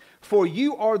courageous, for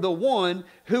you are the one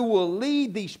who will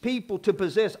lead these people to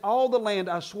possess all the land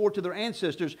I swore to their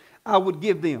ancestors I would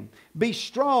give them. Be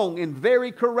strong and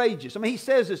very courageous. He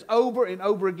says this over and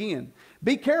over again.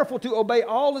 Be careful to obey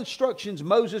all instructions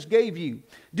Moses gave you.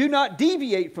 Do not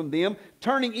deviate from them,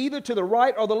 turning either to the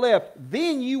right or the left.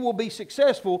 Then you will be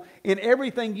successful in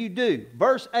everything you do.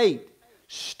 Verse 8,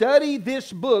 study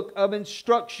this book of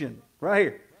instruction. Right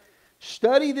here.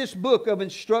 Study this book of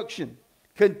instruction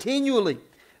continually.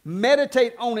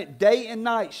 Meditate on it day and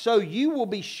night, so you will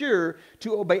be sure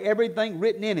to obey everything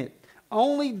written in it.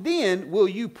 Only then will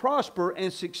you prosper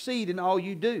and succeed in all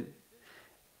you do.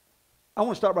 I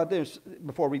want to stop right there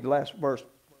before I read the last verse.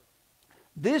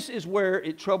 This is where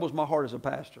it troubles my heart as a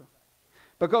pastor.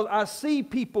 Because I see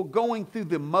people going through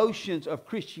the motions of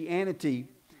Christianity,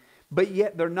 but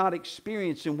yet they're not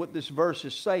experiencing what this verse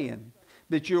is saying.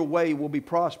 That your way will be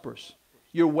prosperous.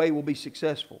 Your way will be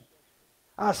successful.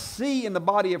 I see in the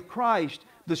body of Christ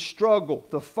the struggle,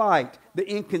 the fight,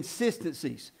 the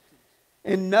inconsistencies.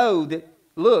 And know that,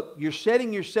 look, you're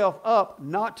setting yourself up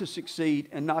not to succeed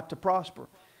and not to prosper.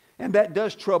 And that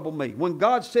does trouble me. When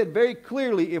God said very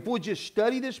clearly, if we'll just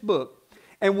study this book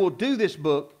and we'll do this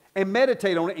book and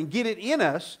meditate on it and get it in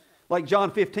us, like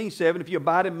John 15:7, if you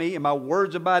abide in me and my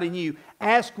words abide in you,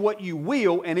 ask what you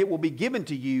will and it will be given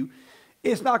to you.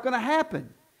 It's not going to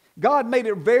happen. God made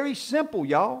it very simple,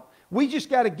 y'all. We just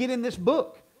got to get in this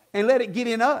book and let it get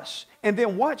in us. And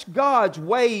then watch God's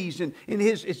ways and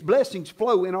His blessings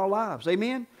flow in our lives.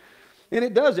 Amen? And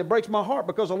it does. It breaks my heart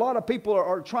because a lot of people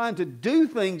are trying to do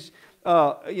things,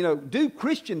 do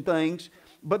Christian things,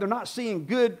 but they're not seeing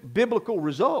good biblical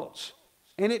results.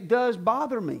 And it does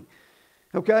bother me.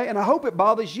 Okay? And I hope it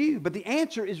bothers you. But the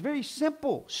answer is very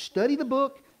simple. Study the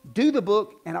book, do the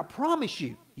book, and I promise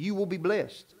you, you will be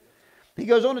blessed. He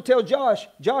goes on to tell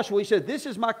Joshua, he said, this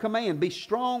is my command, be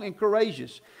strong and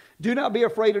courageous. Do not be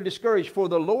afraid or discouraged, for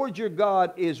the Lord your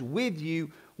God is with you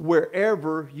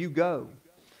wherever you go.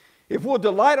 If we'll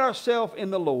delight ourselves in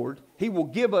the Lord, He will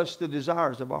give us the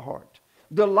desires of our heart.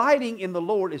 Delighting in the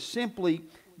Lord is simply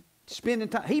spending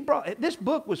time. This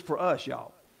book was for us,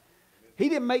 y'all. He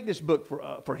didn't make this book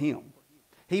for Him.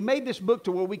 He made this book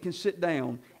to where we can sit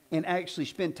down and actually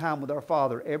spend time with our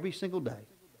Father every single day,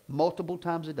 multiple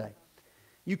times a day.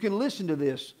 You can listen to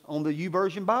this on the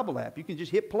YouVersion Bible app. You can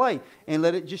just hit play and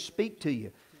let it just speak to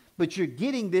you. But you're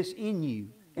getting this in you,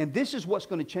 and this is what's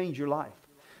going to change your life.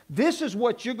 This is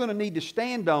what you're going to need to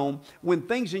stand on when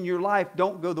things in your life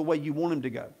don't go the way you want them to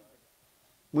go.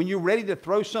 When you're ready to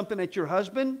throw something at your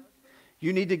husband,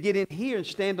 you need to get in here and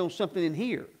stand on something in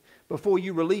here before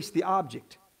you release the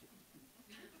object.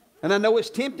 And I know it's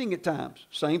tempting at times.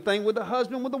 Same thing with the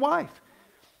husband, with the wife.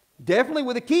 Definitely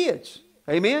with the kids.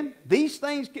 Amen? These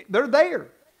things, they're there.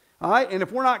 All right? And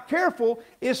if we're not careful,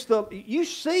 you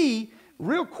see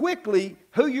real quickly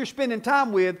who you're spending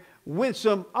time with when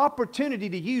some opportunity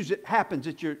to use it happens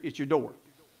at your door.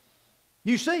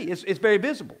 You see, it's very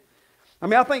visible.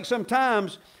 I think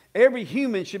sometimes every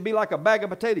human should be like a bag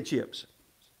of potato chips.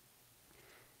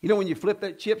 You know when you flip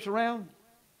that chips around,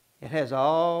 it has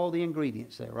all the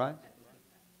ingredients there, right?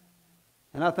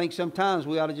 And I think sometimes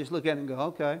we ought to just look at it and go,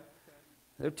 okay,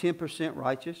 they're 10%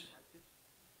 righteous,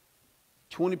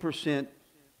 20%,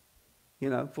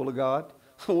 full of God,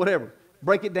 whatever.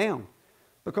 Break it down.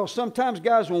 Because sometimes,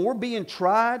 guys, when we're being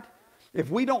tried, if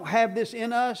we don't have this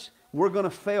in us, we're going to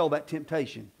fail that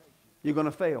temptation. You're going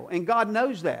to fail. And God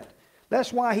knows that.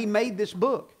 That's why He made this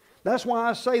book. That's why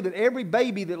I say that every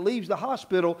baby that leaves the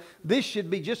hospital, this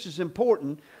should be just as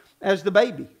important as the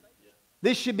baby.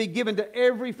 This should be given to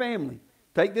every family.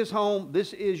 Take this home.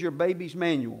 This is your baby's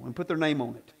manual, and put their name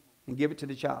on it and give it to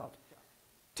the child.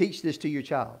 Teach this to your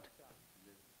child.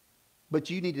 But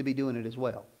you need to be doing it as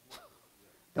well.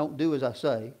 Don't do as I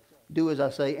say. Do as I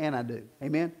say and I do.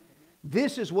 Amen?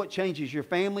 This is what changes your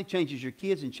family, changes your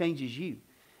kids, and changes you.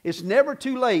 It's never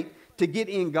too late to get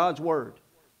in God's Word.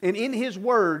 And in His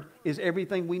Word is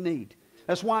everything we need.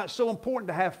 That's why it's so important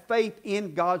to have faith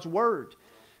in God's Word.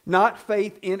 not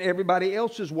faith in everybody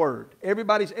else's word.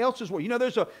 Everybody else's word. You know,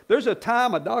 there's a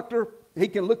time a doctor, he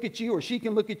can look at you or she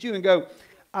can look at you and go,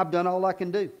 I've done all I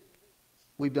can do.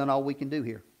 We've done all we can do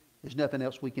here. There's nothing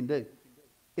else we can do.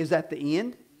 Is that the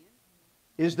end?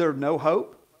 Is there no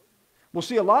hope? Well,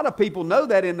 see, a lot of people know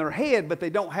that in their head, but they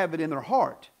don't have it in their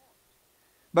heart.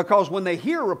 Because when they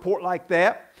hear a report like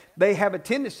that, they have a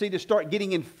tendency to start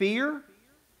getting in fear,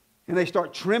 and they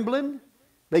start trembling.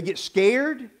 They get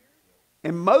scared.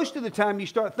 And most of the time you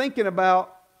start thinking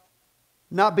about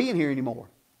not being here anymore.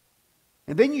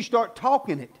 And then you start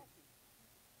talking it.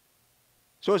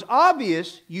 So it's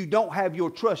obvious you don't have your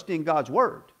trust in God's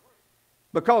Word.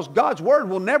 Because God's Word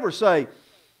will never say,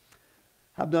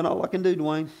 I've done all I can do,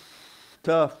 Dwayne.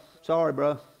 Tough. Sorry,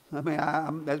 bro. I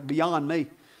mean, that's beyond me.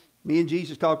 Me and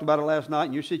Jesus talked about it last night,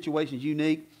 and your situation's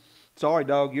unique. Sorry,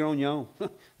 dog, you're on your own.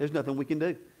 There's nothing we can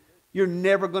do. You're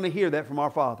never going to hear that from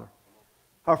our Father.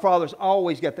 Our Father's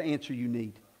always got the answer you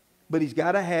need. But He's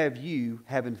got to have you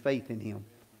having faith in Him.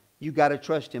 You got to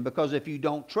trust Him. Because if you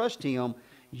don't trust Him,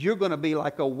 you're going to be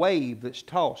like a wave that's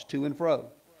tossed to and fro.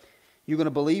 You're going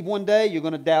to believe one day, you're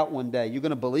going to doubt one day. You're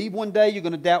going to believe one day, you're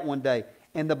going to doubt one day.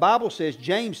 And the Bible says,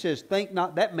 James says, think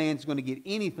not that man's going to get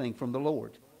anything from the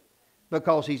Lord.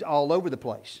 Because he's all over the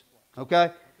place.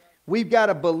 Okay? We've got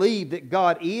to believe that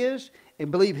God is,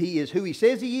 and believe He is who He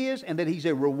says He is, and that He's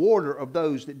a rewarder of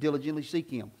those that diligently seek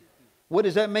Him. What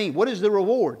does that mean? What is the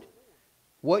reward?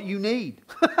 What you need.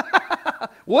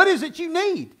 What is it you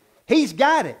need? He's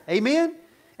got it. Amen?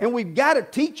 And we've got to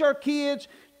teach our kids,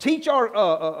 teach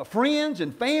our friends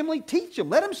and family, teach them.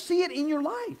 Let them see it in your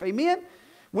life. Amen?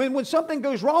 When something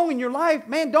goes wrong in your life,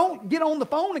 man, don't get on the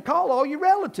phone and call all your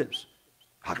relatives.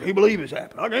 I can't believe it's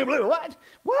happened. I can't believe it. What?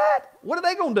 What? What are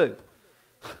they going to do?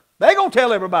 They're going to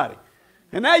tell everybody.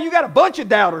 And now you got a bunch of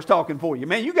doubters talking for you.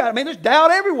 Man, there's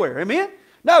doubt everywhere. Amen?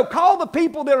 No, call the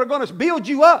people that are going to build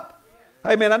you up.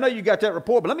 Hey, man, I know you got that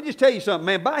report, but let me just tell you something,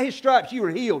 man. By His stripes you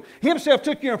are healed. He Himself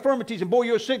took your infirmities and bore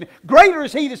your sickness. Greater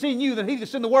is He that's in you than he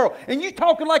that's in the world. And you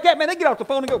talking like that, man, they get off the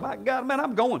phone and go, my God, man,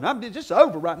 I'm going. It's just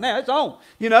over right now. It's on.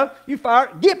 You know, you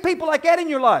fire. Get people like that in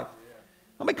your life.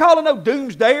 Don't be calling no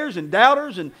doomsdayers and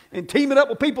doubters and teaming up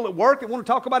with people at work that want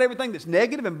to talk about everything that's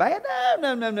negative and bad.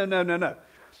 No.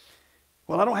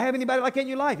 Well, I don't have anybody like that in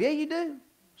your life. Yeah, you do.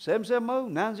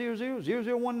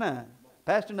 770-900-0019.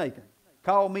 Pastor Nathan.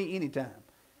 Call me anytime.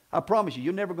 I promise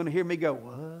you're never going to hear me go,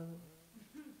 what?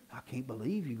 I can't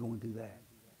believe you're going through that.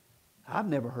 I've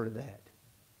never heard of that.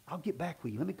 I'll get back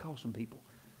with you. Let me call some people.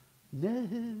 No.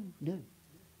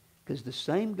 Because the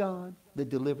same God that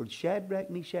delivered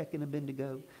Shadrach, Meshach, and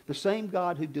Abednego, the same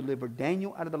God who delivered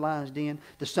Daniel out of the lion's den,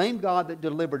 the same God that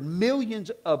delivered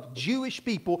millions of Jewish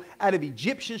people out of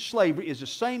Egyptian slavery is the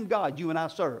same God you and I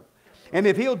serve. And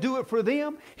if He'll do it for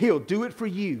them, He'll do it for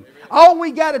you. All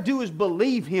we got to do is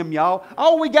believe Him, y'all.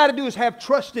 All we got to do is have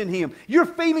trust in Him. Your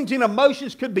feelings and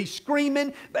emotions could be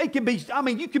screaming. They could be,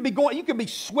 you could be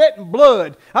sweating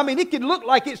blood. It could look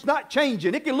like it's not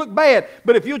changing. It could look bad.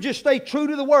 But if you'll just stay true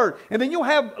to the Word, and then you'll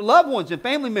have loved ones and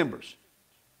family members.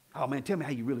 Oh, man, tell me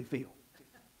how you really feel.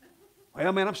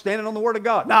 Well, man, I'm standing on the Word of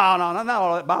God. No, not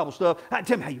all that Bible stuff.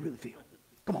 Tell me how you really feel.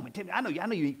 Come on, man, tell me. I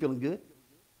know you ain't feeling good.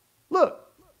 Look.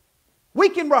 We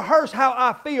can rehearse how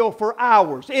I feel for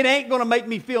hours. It ain't going to make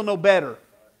me feel no better.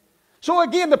 So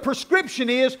again, the prescription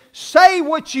is say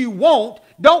what you want,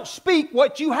 don't speak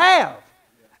what you have.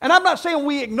 And I'm not saying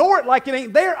we ignore it like it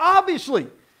ain't there, obviously.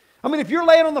 If you're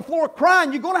laying on the floor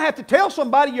crying, you're going to have to tell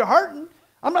somebody you're hurting.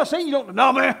 I'm not saying you don't,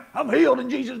 no, man, I'm healed in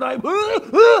Jesus' name.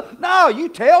 No, you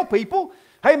tell people,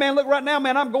 hey, man, look, right now,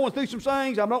 man, I'm going through some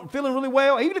things. I'm not feeling really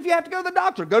well. Even if you have to go to the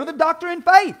doctor, go to the doctor in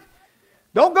faith.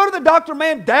 Don't go to the doctor,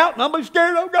 man, doubt, and I'm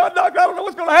scared. Oh, God, doctor, I don't know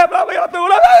what's going to happen.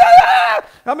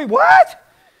 What?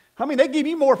 They give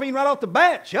you morphine right off the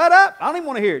bat. Shut up. I don't even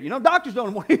want to hear it. Doctors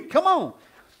don't want to hear it. Come on.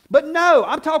 But no,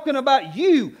 I'm talking about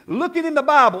you looking in the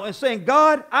Bible and saying,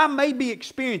 God, I may be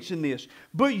experiencing this,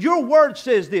 but your word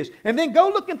says this. And then go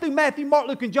looking through Matthew, Mark,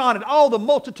 Luke, and John and all the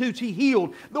multitudes He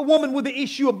healed. The woman with the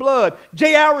issue of blood.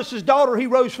 Jairus' daughter, He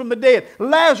rose from the dead.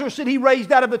 Lazarus that He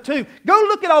raised out of the tomb. Go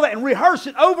look at all that and rehearse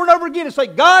it over and over again and say,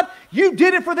 God, you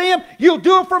did it for them. You'll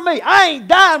do it for me. I ain't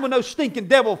dying when no stinking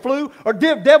devil flu or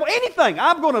devil, anything.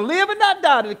 I'm going to live and not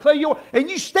die to declare your word. And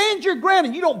you stand your ground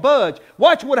and you don't budge.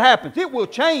 Watch what happens. It will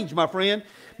change, my friend.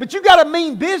 But you got to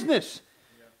mean business.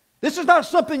 This is not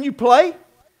something you play.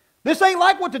 This ain't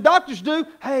like what the doctors do.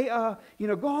 Hey, go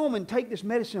home and take this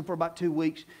medicine for about 2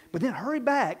 weeks, but then hurry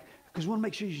back because we want to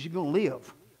make sure you're going to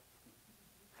live.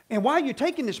 And while you're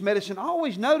taking this medicine,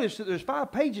 always notice that there's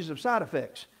 5 pages of side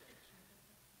effects.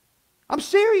 I'm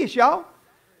serious, y'all.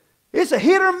 It's a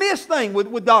hit or miss thing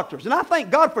with doctors. And I thank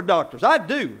God for doctors. I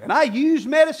do. And I use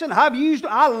medicine.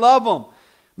 I love them.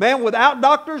 Man, without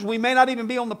doctors, we may not even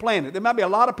be on the planet. There might be a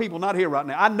lot of people not here right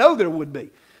now. I know there would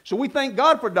be. So we thank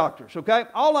God for doctors, okay?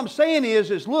 All I'm saying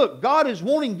is look, God is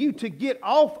wanting you to get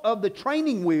off of the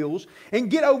training wheels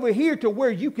and get over here to where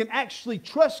you can actually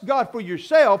trust God for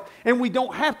yourself, and we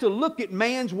don't have to look at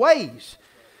man's ways.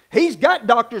 He's got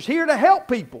doctors here to help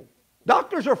people.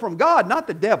 Doctors are from God, not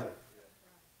the devil.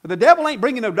 The devil ain't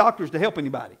bringing no doctors to help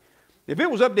anybody. If it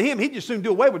was up to him, he'd just soon do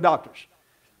away with doctors.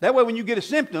 That way when you get a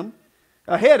symptom,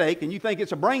 a headache, and you think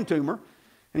it's a brain tumor,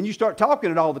 and you start talking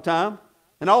it all the time,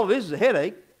 and all it is a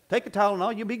headache, take a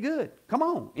Tylenol, you'll be good. Come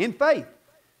on, in faith.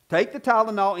 Take the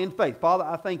Tylenol in faith. Father,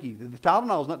 I thank you. The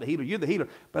Tylenol is not the healer. You're the healer.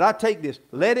 But I take this.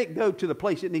 Let it go to the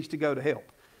place it needs to go to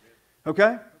help.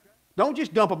 Okay? Don't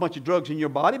just dump a bunch of drugs in your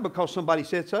body because somebody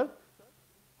said so.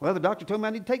 Well, the doctor told me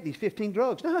I need to take these 15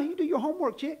 drugs. No, you do your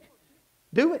homework, chick.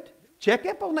 Do it. Check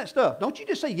up on that stuff. Don't you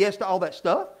just say yes to all that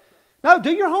stuff. No,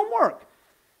 do your homework.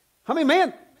 I mean,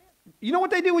 man, you know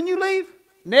what they do when you leave?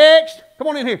 Next. Come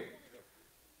on in here.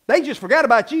 They just forgot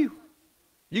about you.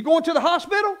 You going to the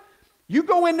hospital? You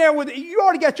go in there you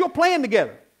already got your plan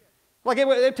together. Like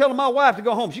they're telling my wife to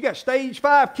go home. She got stage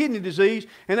 5 kidney disease,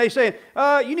 and they saying,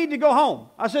 you need to go home.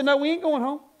 I said, no, we ain't going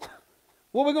home.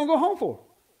 What are we going to go home for?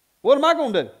 What am I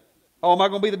going to do? Oh, am I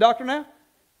going to be the doctor now?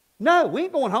 No, we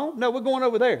ain't going home. No, we're going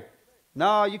over there.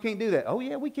 No, you can't do that. Oh,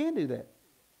 yeah, we can do that.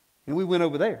 And we went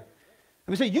over there.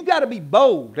 I mean, say, you got to be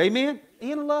bold, amen?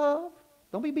 In love.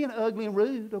 Don't be being ugly and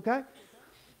rude, okay?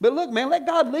 But look, man, let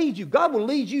God lead you. God will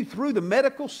lead you through the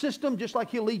medical system just like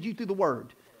He'll lead you through the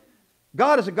Word.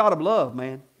 God is a God of love,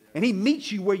 man. And He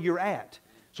meets you where you're at.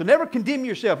 So never condemn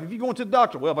yourself. If you're going to the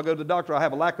doctor, well, if I go to the doctor, I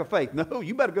have a lack of faith. No,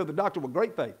 you better go to the doctor with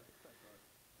great faith.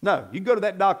 No, you go to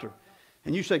that doctor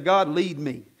and you say, God, lead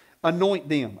me. Anoint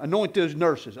them. Anoint those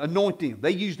nurses. Anoint them.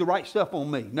 They use the right stuff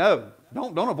on me. No,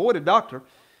 don't avoid a doctor.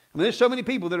 I mean, there's so many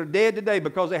people that are dead today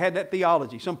because they had that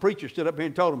theology. Some preacher stood up here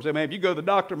and told them, say, man, if you go to the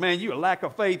doctor, man, you a lack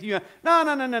of faith.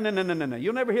 No.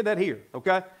 You'll never hear that here,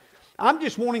 okay? I'm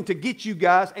just wanting to get you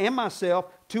guys and myself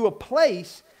to a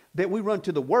place that we run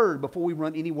to the Word before we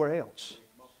run anywhere else.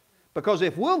 Because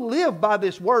if we'll live by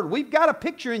this Word, we've got a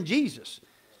picture in Jesus.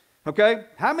 Okay?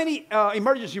 How many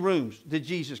emergency rooms did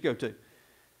Jesus go to?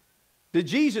 Did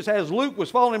Jesus, as Luke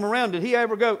was following him around, did he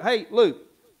ever go, hey, Luke,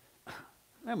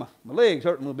 man, my leg's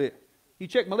hurting a little bit. You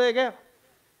check my leg out?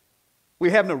 We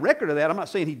have no record of that. I'm not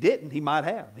saying he didn't. He might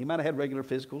have. He might have had regular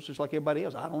physicals just like everybody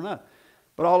else. I don't know.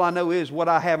 But all I know is what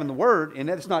I have in the Word, and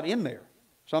that's not in there.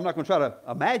 So I'm not going to try to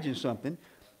imagine something.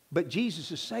 But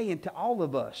Jesus is saying to all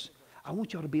of us, I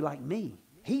want y'all to be like me.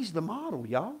 He's the model,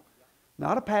 y'all.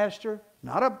 Not a pastor,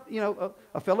 not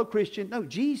a fellow Christian. No,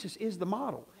 Jesus is the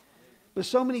model. But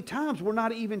so many times we're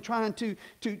not even trying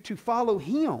to follow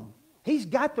Him. He's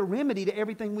got the remedy to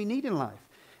everything we need in life.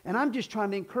 And I'm just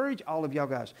trying to encourage all of y'all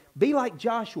guys. Be like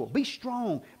Joshua. Be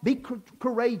strong. Be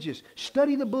courageous.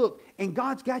 Study the book. And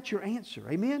God's got your answer.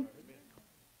 Amen?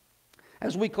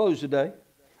 As we close today,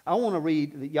 I want to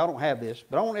read, y'all don't have this,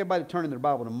 but I want everybody to turn in their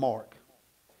Bible to Mark.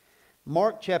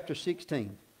 Mark chapter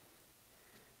 16.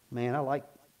 Man, I like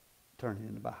turning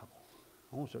in the Bible.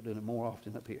 I want to start doing it more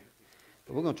often up here.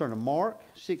 But we're going to turn to Mark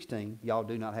 16. Y'all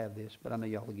do not have this, but I know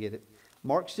y'all will get it.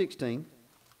 Mark 16.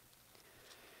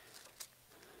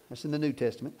 That's in the New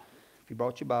Testament. If you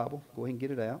brought your Bible, go ahead and get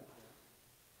it out.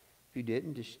 If you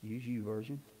didn't, just use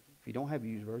YouVersion. If you don't have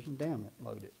YouVersion,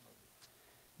 download it.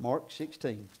 Mark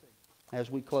 16. As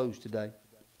we close today.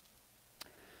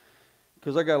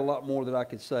 Because I got a lot more that I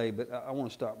could say, but I want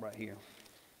to stop right here.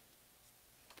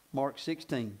 Mark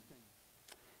 16.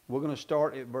 We're going to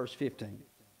start at verse 15.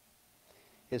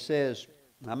 It says,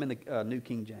 I'm in the New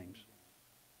King James.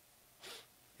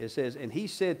 It says, and he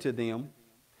said to them,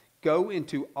 go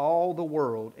into all the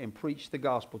world and preach the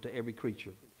gospel to every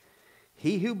creature.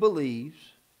 He who believes,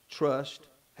 trusts,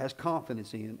 has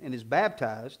confidence in, and is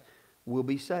baptized will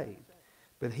be saved.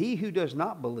 But he who does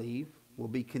not believe will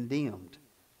be condemned.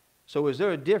 So is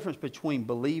there a difference between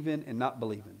believing and not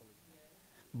believing?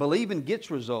 Believing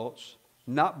gets results.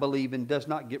 Not believing does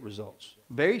not get results.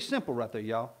 Very simple right there,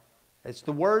 y'all. It's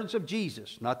the words of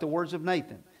Jesus, not the words of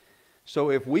Nathan.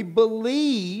 So if we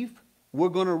believe, we're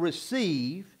going to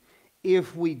receive.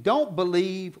 If we don't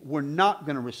believe, we're not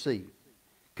going to receive.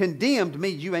 Condemned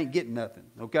means you ain't getting nothing,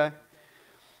 okay?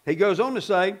 He goes on to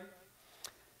say,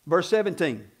 verse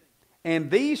 17,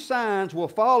 and these signs will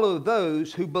follow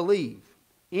those who believe.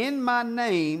 In my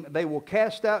name they will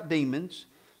cast out demons.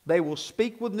 They will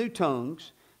speak with new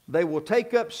tongues. They will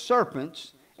take up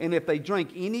serpents. And if they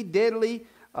drink any deadly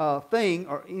thing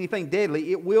or anything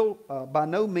deadly, it will by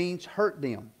no means hurt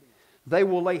them. They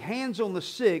will lay hands on the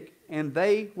sick and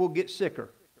they will get sicker.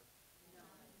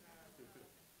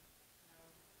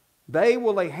 They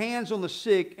will lay hands on the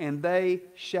sick and they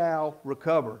shall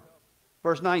recover.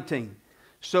 Verse 19.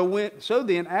 So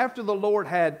then, after the Lord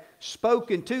had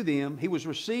spoken to them, he was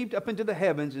received up into the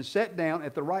heavens and sat down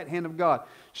at the right hand of God.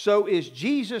 So is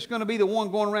Jesus going to be the one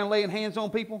going around laying hands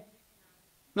on people?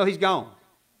 No, he's gone.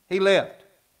 He left.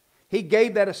 He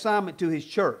gave that assignment to his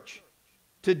church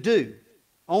to do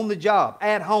on the job,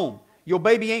 at home. Your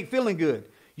baby ain't feeling good.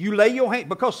 You lay your hand,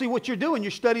 because see what you're doing,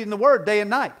 you're studying the Word day and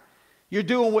night. You're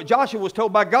doing what Joshua was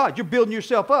told by God. You're building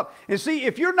yourself up. And see,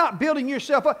 if you're not building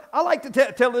yourself up, I like to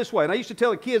tell it this way, and I used to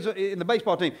tell the kids in the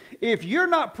baseball team, if you're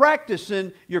not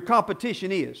practicing, your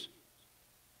competition is.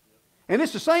 And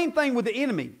it's the same thing with the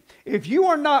enemy. If you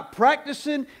are not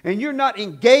practicing and you're not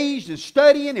engaged and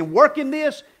studying and working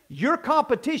this, your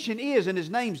competition is, and his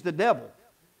name's the devil.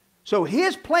 So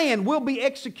his plan will be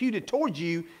executed towards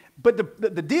you, but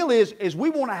the deal is we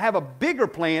want to have a bigger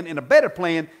plan and a better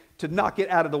plan to knock it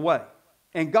out of the way.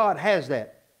 And God has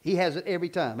that. He has it every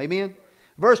time. Amen?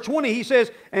 Verse 20, he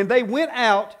says, and they went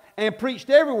out and preached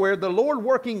everywhere, the Lord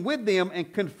working with them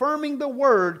and confirming the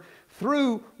word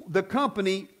through the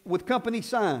company with company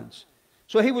signs.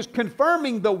 So he was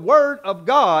confirming the word of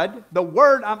God, the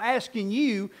word I'm asking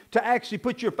you to actually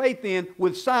put your faith in,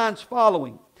 with signs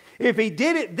following. If he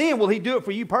did it then, will he do it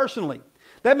for you personally?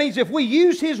 That means if we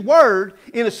use his word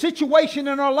in a situation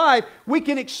in our life, we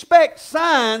can expect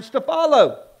signs to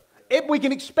follow. We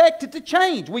can expect it to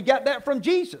change. We got that from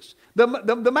Jesus,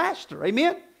 the Master.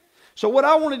 Amen? So what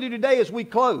I want to do today as we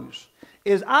close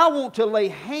is I want to lay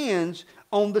hands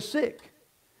on the sick.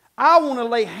 I want to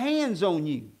lay hands on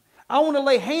you. I want to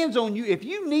lay hands on you. If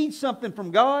you need something from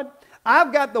God,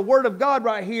 I've got the Word of God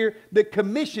right here that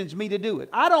commissions me to do it.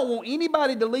 I don't want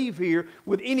anybody to leave here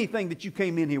with anything that you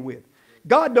came in here with.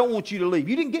 God don't want you to leave.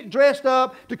 You didn't get dressed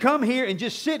up to come here and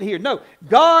just sit here. No,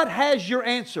 God has your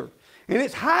answer. And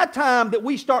it's high time that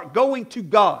we start going to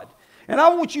God. And I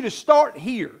want you to start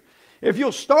here. If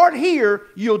you'll start here,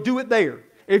 you'll do it there.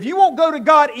 If you won't go to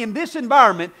God in this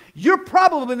environment, you're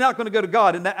probably not going to go to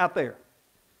God out there.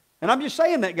 And I'm just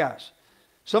saying that, guys.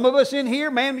 Some of us in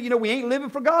here, man, we ain't living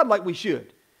for God like we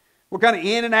should. We're kind of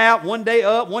in and out, one day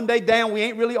up, one day down. We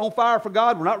ain't really on fire for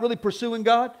God. We're not really pursuing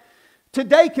God.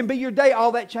 Today can be your day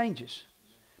all that changes.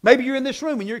 Maybe you're in this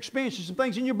room and you're experiencing some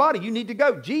things in your body. You need to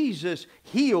go. Jesus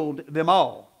healed them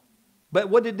all. But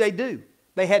what did they do?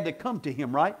 They had to come to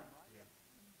him, right?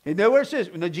 And there where it says,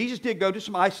 now Jesus did go to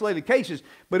some isolated cases,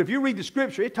 but if you read the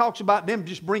scripture, it talks about them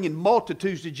just bringing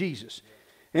multitudes to Jesus.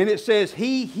 And it says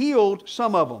he healed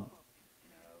some of them.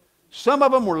 Some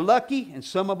of them were lucky and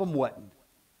some of them wasn't.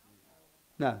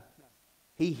 No,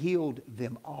 he healed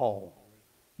them all.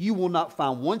 You will not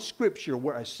find one scripture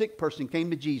where a sick person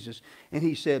came to Jesus and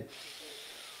he said,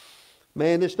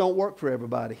 man, this don't work for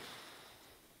everybody.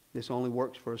 This only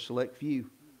works for a select few.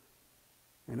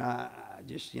 And I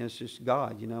just, it's just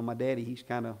God. My daddy, he's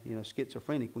kind of,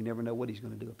 schizophrenic. We never know what he's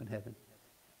going to do up in heaven.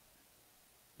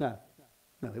 No,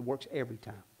 it works every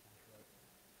time.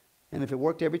 And if it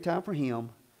worked every time for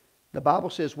him, the Bible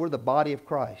says we're the body of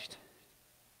Christ.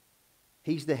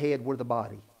 He's the head, we're the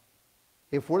body.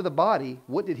 If we're the body,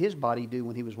 what did his body do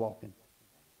when he was walking?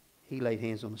 He laid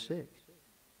hands on the sick.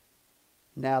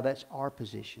 Now that's our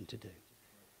position to do.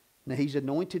 Now he's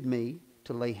anointed me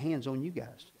to lay hands on you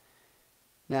guys.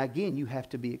 Now again, you have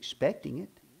to be expecting it.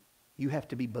 You have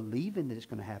to be believing that it's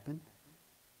going to happen.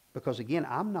 Because again,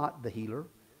 I'm not the healer.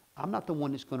 I'm not the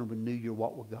one that's going to renew your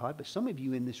walk with God. But some of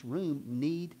you in this room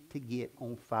need to get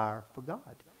on fire for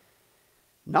God.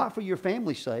 Not for your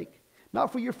family's sake.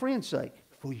 Not for your friend's sake.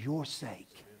 For your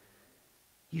sake.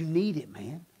 You need it,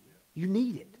 man. You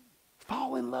need it.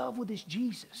 Fall in love with this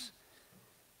Jesus.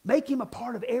 Make him a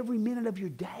part of every minute of your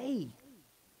day.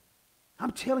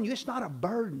 I'm telling you, it's not a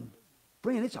burden.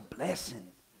 Friend, it's a blessing.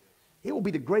 It will be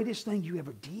the greatest thing you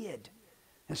ever did.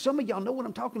 And some of y'all know what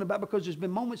I'm talking about because there's been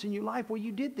moments in your life where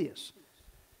you did this.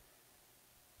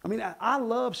 I mean, I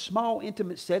love small,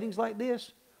 intimate settings like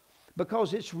this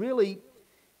because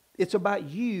it's about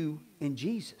you and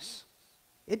Jesus.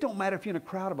 It don't matter if you're in a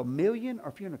crowd of 1 million or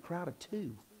if you're in a crowd of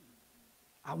 2.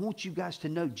 I want you guys to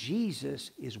know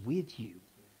Jesus is with you.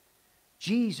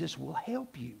 Jesus will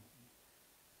help you.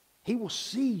 He will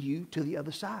see you to the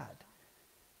other side.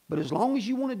 But as long as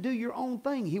you want to do your own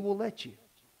thing, he will let you.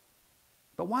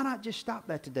 But why not just stop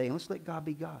that today and let's let God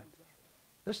be God.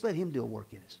 Let's let him do a work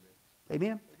in us.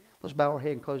 Amen? Let's bow our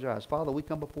head and close our eyes. Father, we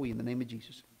come before you in the name of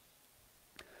Jesus.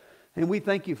 And we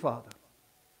thank you, Father.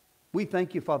 We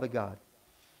thank you, Father God.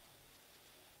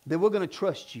 that we're going to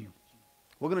trust you.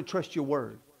 We're going to trust your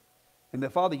word. And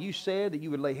that, Father, you said that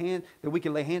you would that we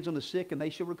can lay hands on the sick and they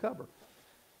shall recover.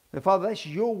 That, Father, that's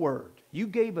your word. You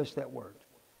gave us that word.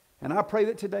 And I pray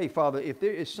that today, Father, if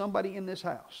there is somebody in this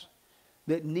house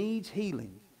that needs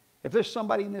healing, if there's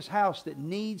somebody in this house that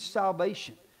needs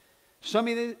salvation,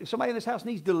 somebody in this house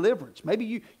needs deliverance.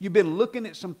 Maybe you've been looking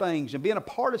at some things and being a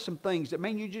part of some things that,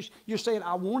 man, you're saying,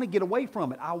 I want to get away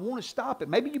from it. I want to stop it.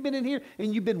 Maybe you've been in here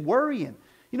and you've been worrying.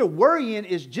 You know, worrying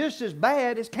is just as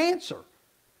bad as cancer.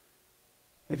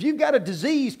 If you've got a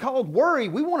disease called worry,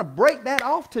 we want to break that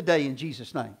off today in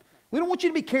Jesus' name. We don't want you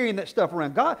to be carrying that stuff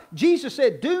around. Jesus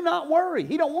said, do not worry.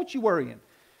 He don't want you worrying.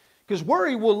 Because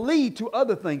worry will lead to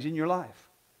other things in your life.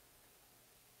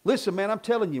 Listen, man, I'm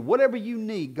telling you, whatever you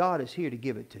need, God is here to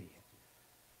give it to you.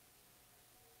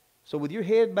 So with your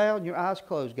head bowed and your eyes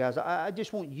closed, guys, I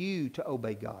just want you to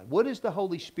obey God. What is the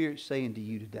Holy Spirit saying to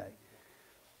you today?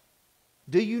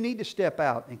 Do you need to step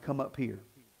out and come up here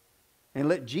and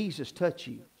let Jesus touch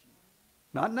you?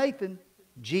 Not Nathan,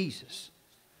 Jesus.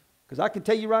 Because I can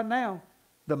tell you right now,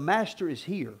 the Master is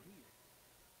here.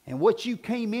 And what you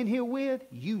came in here with,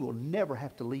 you will never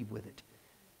have to leave with it.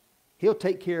 He'll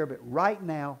take care of it right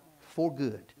now for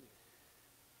good.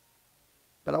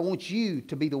 But I want you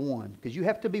to be the one, because you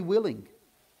have to be willing.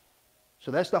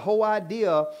 So that's the whole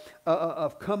idea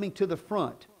of coming to the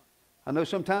front. I know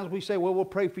sometimes we say, well, we'll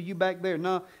pray for you back there.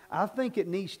 No, I think it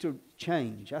needs to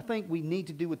change. I think we need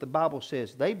to do what the Bible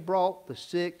says. They brought the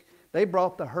sick, they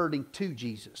brought the hurting to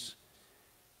Jesus.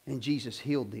 And Jesus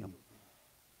healed them.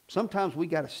 Sometimes we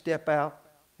got to step out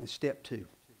and step two.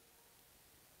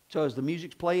 So as the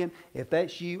music's playing, if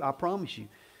that's you, I promise you,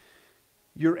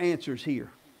 your answer's here.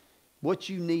 What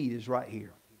you need is right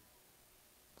here.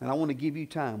 And I want to give you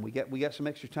time. We got some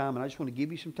extra time, and I just want to give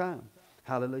you some time.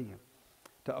 Hallelujah.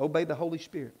 To obey the Holy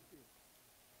Spirit.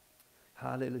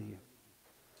 Hallelujah.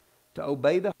 To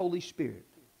obey the Holy Spirit.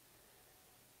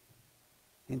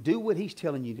 And do what He's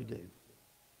telling you to do.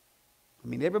 I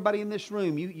mean, everybody in this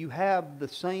room, you have the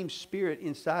same Spirit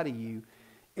inside of you.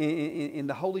 And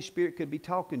the Holy Spirit could be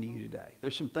talking to you today.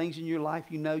 There's some things in your life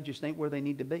you know just ain't where they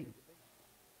need to be.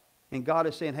 And God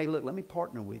is saying, hey, look, let me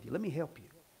partner with you. Let me help you.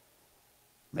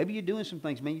 Maybe you're doing some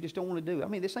things, man, you just don't want to do. I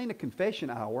mean, this ain't a confession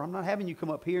hour. I'm not having you come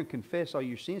up here and confess all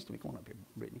your sins to me. Come on up here,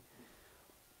 Brittany.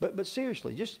 But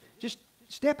seriously, just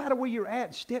step out of where you're at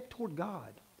and step toward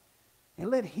God. And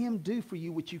let Him do for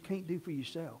you what you can't do for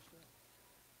yourself.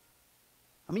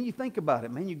 I mean, you think about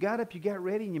it, man. You got up, you got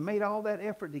ready, and you made all that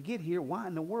effort to get here. Why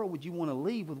in the world would you want to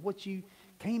leave with what you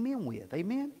came in with?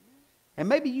 Amen? And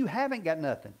maybe you haven't got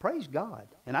nothing. Praise God.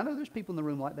 And I know there's people in the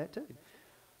room like that too.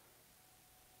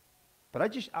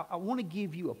 But I want to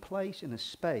give you a place and a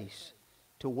space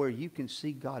to where you can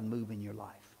see God move in your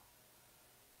life.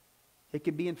 It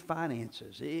could be in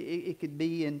finances. It could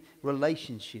be in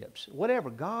relationships. Whatever.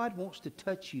 God wants to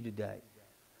touch you today.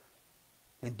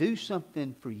 And do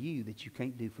something for you that you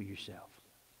can't do for yourself.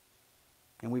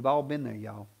 And we've all been there,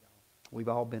 y'all. We've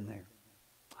all been there.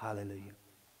 Hallelujah.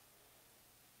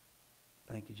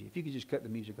 Thank you, Jesus. If you could just cut the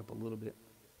music up a little bit.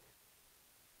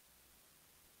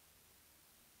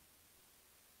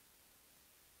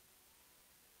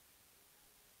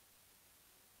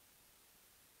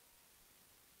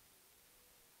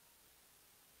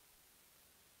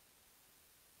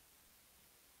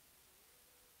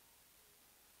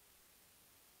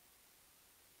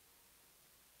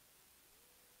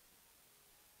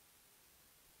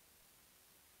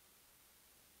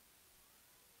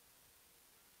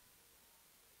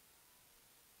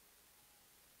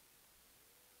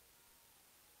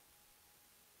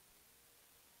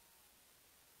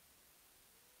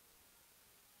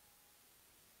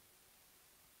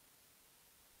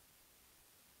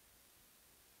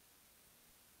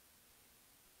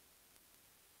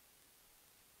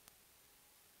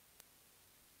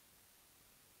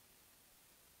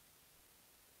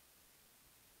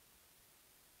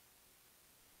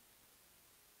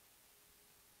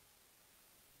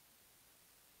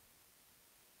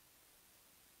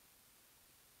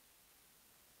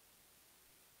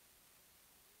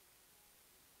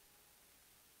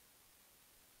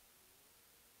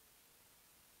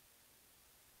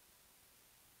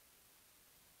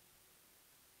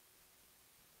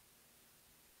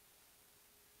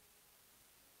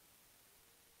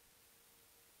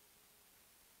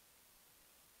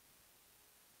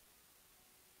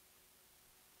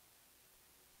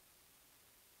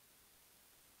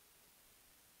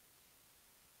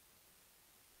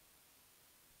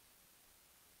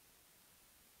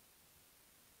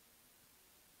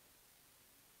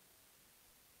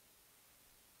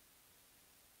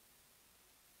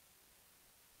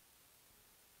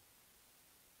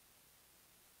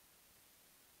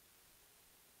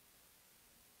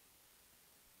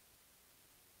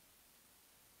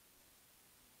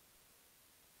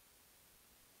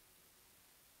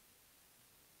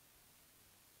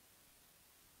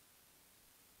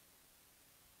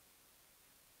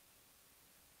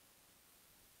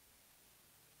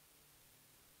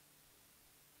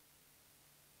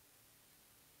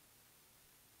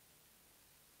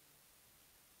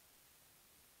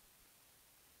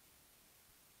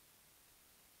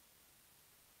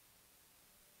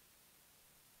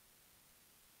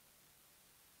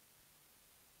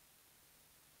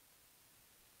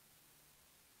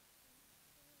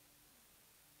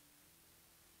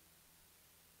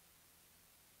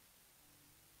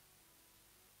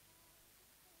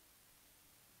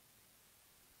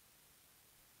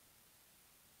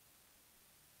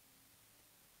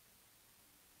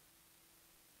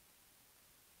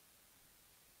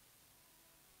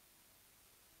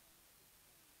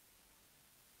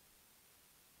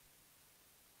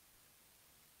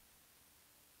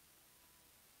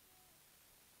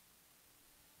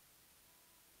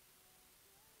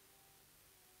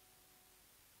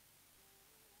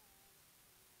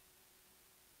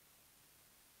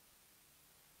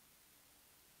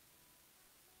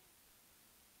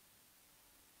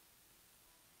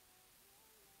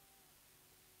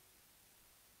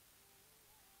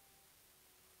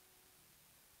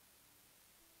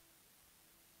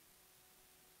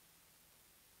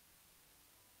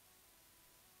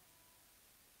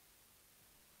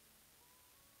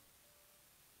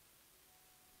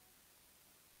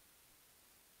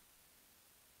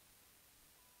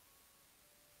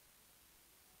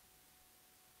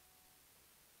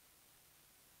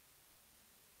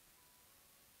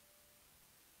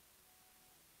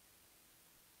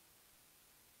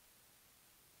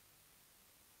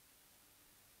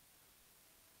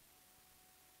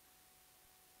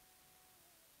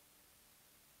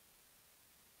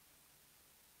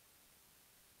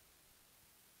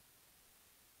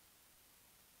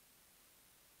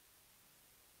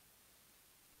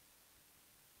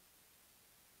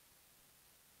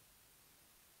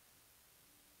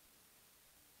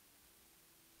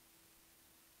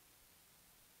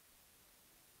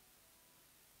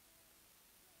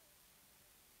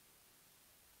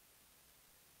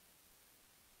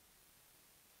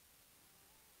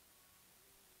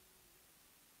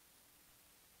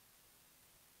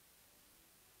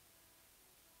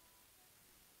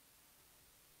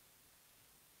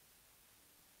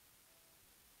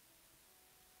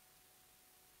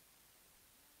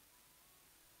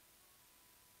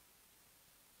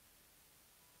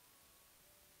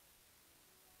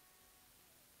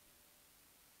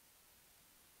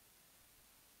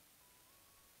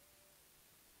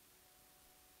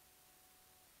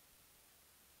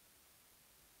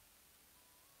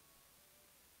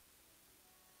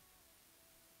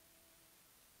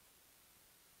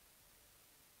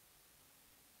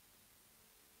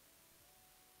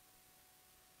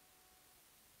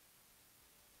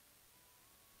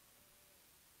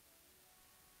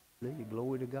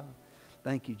 Glory to God.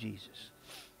 Thank you, Jesus.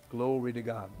 Glory to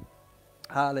God.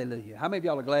 Hallelujah. How many of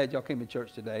y'all are glad y'all came to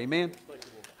church today? Amen?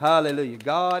 Hallelujah.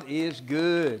 God is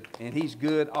good, and He's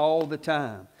good all the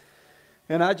time.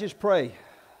 And I just pray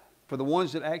for the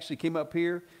ones that actually came up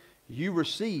here, you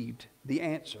received the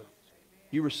answer.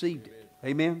 You received it.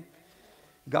 Amen?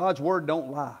 God's Word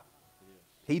don't lie.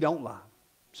 He don't lie.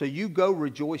 So you go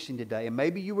rejoicing today. And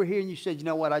maybe you were here and you said, you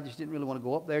know what, I just didn't really want to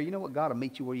go up there. You know what? God will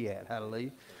meet you where you're at.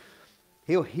 Hallelujah.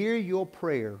 He'll hear your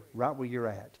prayer right where you're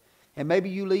at. And maybe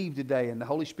you leave today and the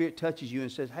Holy Spirit touches you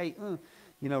and says, hey,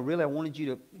 you know, really I wanted you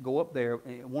to go up there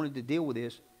and wanted to deal with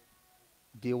this.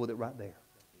 Deal with it right there.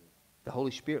 The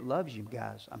Holy Spirit loves you,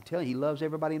 guys. I'm telling you, He loves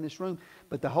everybody in this room.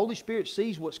 But the Holy Spirit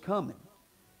sees what's coming.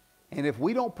 And if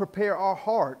we don't prepare our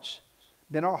hearts,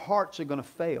 then our hearts are going to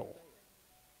fail.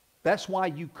 That's why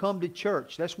you come to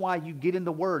church. That's why you get in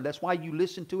the Word. That's why you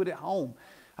listen to it at home.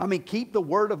 I mean, keep the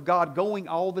Word of God going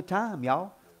all the time,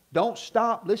 y'all. Don't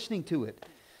stop listening to it.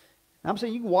 I'm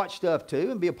saying you can watch stuff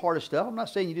too and be a part of stuff. I'm not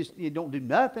saying you don't do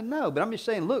nothing. No, but I'm just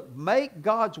saying, look, make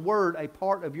God's Word a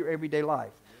part of your everyday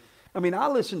life. I mean, I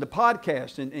listen to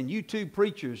podcasts and YouTube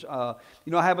preachers.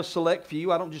 You know, I have a select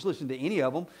few. I don't just listen to any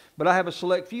of them, but I have a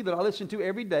select few that I listen to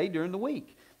every day during the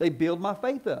week. They build my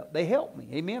faith up. They help me.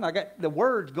 Amen. I got the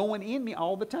words going in me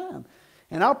all the time.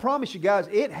 And I'll promise you guys,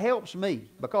 it helps me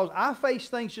because I face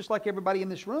things just like everybody in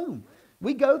this room.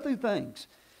 We go through things.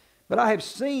 But I have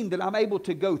seen that I'm able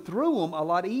to go through them a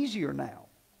lot easier now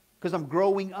because I'm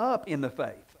growing up in the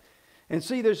faith. And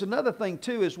see, there's another thing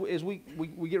too as we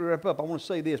get wrapped up. I want to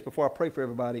say this before I pray for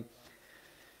everybody.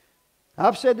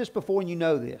 I've said this before and you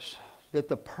know this, that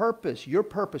the purpose, your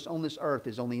purpose on this earth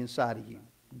is on the inside of you.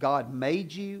 God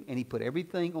made you and He put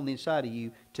everything on the inside of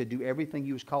you to do everything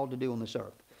you was called to do on this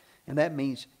earth. And that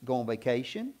means go on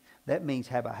vacation. That means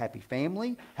have a happy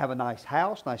family, have a nice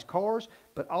house, nice cars,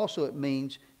 but also it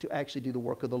means to actually do the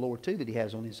work of the Lord too that He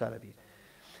has on the inside of you.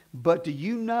 But do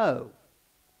you know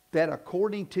that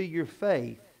according to your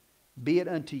faith, be it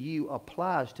unto you,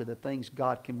 applies to the things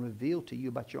God can reveal to you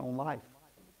about your own life?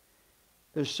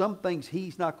 There's some things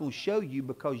He's not going to show you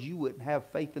because you wouldn't have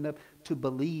faith enough to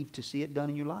believe to see it done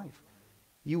in your life.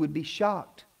 You would be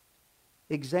shocked.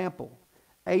 Example,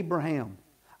 Abraham.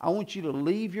 I want you to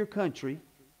leave your country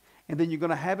and then you're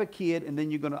going to have a kid and then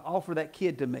you're going to offer that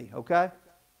kid to me, okay?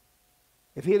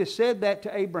 If He had said that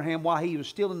to Abraham while he was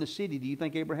still in the city, do you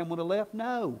think Abraham would have left?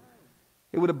 No.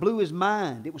 It would have blew his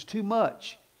mind. It was too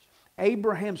much.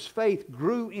 Abraham's faith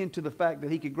grew into the fact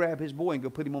that he could grab his boy and go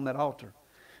put him on that altar.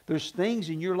 There's things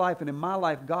in your life and in my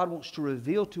life God wants to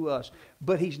reveal to us,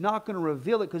 but He's not going to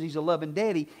reveal it because He's a loving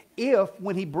daddy if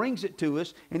when He brings it to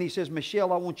us and He says,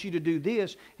 Michelle, I want you to do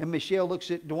this, and Michelle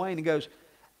looks at Dwayne and goes,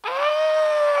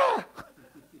 ah,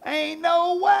 ain't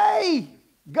no way.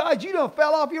 God, you done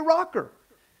fell off your rocker.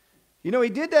 You know,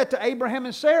 He did that to Abraham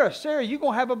and Sarah. Sarah, you're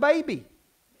going to have a baby.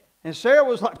 And Sarah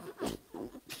was like,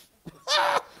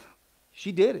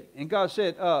 she did it. And God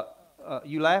said,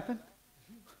 you laughing?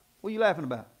 What are you laughing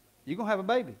about? You're going to have a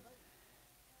baby.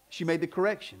 She made the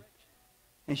correction.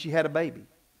 And she had a baby.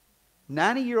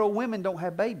 90-year-old women don't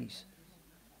have babies.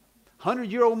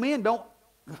 100-year-old men don't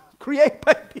create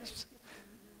babies.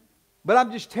 But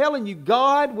I'm just telling you,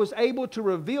 God was able to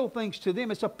reveal things to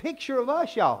them. It's a picture of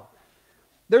us, y'all.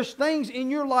 There's things in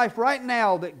your life right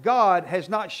now that God has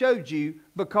not showed you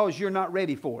because you're not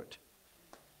ready for it.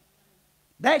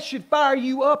 That should fire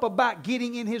you up about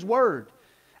getting in His Word.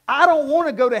 I don't want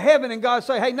to go to heaven and God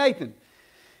say, hey, Nathan,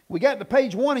 we got to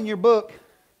page 1 in your book.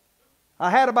 I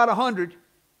had about 100,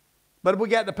 but we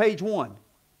got to page 1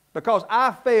 because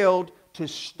I failed to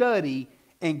study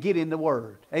and get in the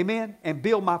Word. Amen? And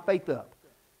build my faith up.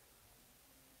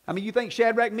 I mean, you think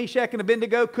Shadrach, Meshach, and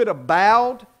Abednego could have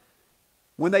bowed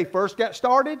when they first got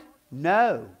started?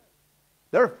 No.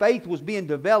 Their faith was being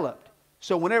developed.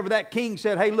 So whenever that king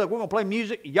said, hey, look, we're going to play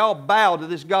music, y'all bow to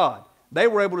this God. They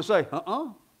were able to say,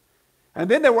 And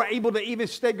then they were able to even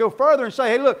go further and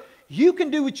say, hey, look, you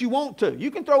can do what you want to. You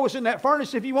can throw us in that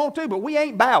furnace if you want to, but we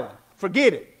ain't bowing.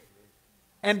 Forget it.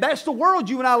 And that's the world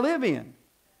you and I live in.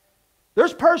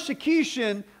 There's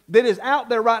persecution that is out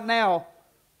there right now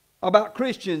about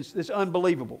Christians that's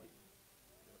unbelievable.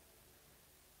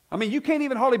 I mean, you can't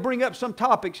even hardly bring up some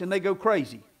topics and they go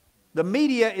crazy. The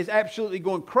media is absolutely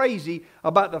going crazy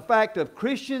about the fact of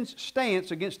Christians'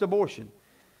 stance against abortion.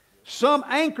 Some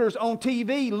anchors on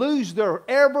TV lose their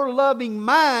ever-loving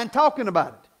mind talking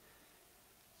about it.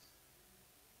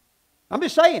 I'm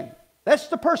just saying, that's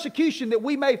the persecution that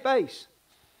we may face.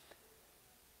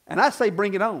 And I say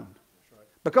bring it on.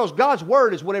 Because God's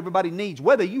Word is what everybody needs.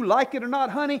 Whether you like it or not,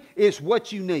 honey, it's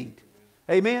what you need.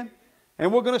 Amen?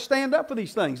 And we're going to stand up for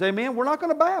these things. Amen? We're not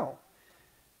going to bow.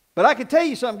 But I can tell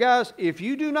you something, guys. If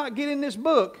you do not get in this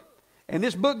book, and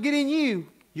this book get in you,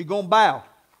 you're going to bow.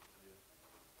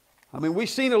 I mean, we've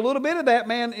seen a little bit of that,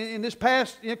 man, in this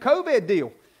past COVID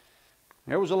deal.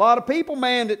 There was a lot of people,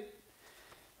 man, that,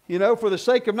 for the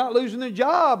sake of not losing their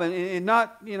job and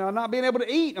not, not being able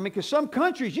to eat. I mean, because some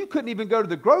countries, you couldn't even go to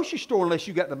the grocery store unless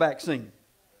you got the vaccine.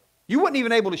 You weren't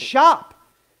even able to shop.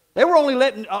 They were only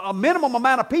letting a minimum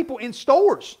amount of people in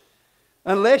stores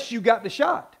unless you got the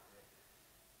shot.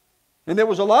 And there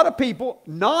was a lot of people,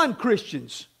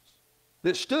 non-Christians,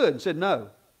 that stood and said, no,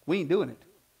 we ain't doing it.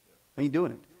 We ain't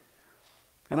doing it.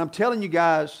 And I'm telling you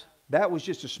guys, that was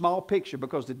just a small picture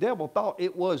because the devil thought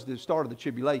it was the start of the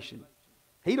tribulation.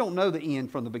 He don't know the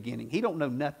end from the beginning. He don't know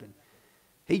nothing.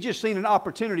 He just seen an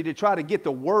opportunity to try to get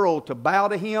the world to bow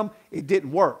to him. It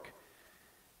didn't work.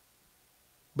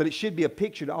 But it should be a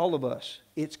picture to all of us.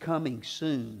 It's coming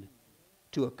soon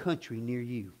to a country near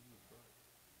you.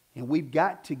 And we've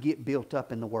got to get built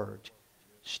up in the Word.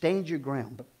 Stand your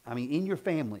ground. In your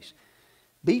families.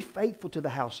 Be faithful to the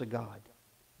house of God.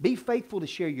 Be faithful to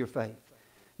share your faith.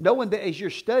 Knowing that as you're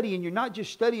studying, you're not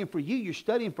just studying for you, you're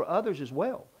studying for others as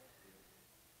well.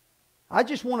 I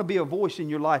just want to be a voice in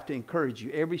your life to encourage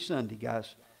you every Sunday,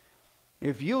 guys.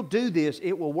 If you'll do this,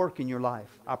 it will work in your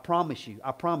life. I promise you.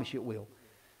 I promise you it will.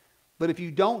 But if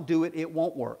you don't do it, it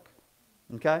won't work.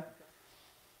 Okay?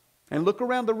 And look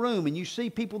around the room and you see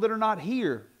people that are not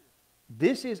here.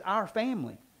 This is our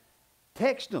family.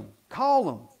 Text them. Call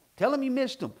them. Tell them you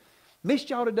missed them.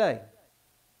 Missed y'all today.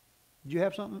 Did you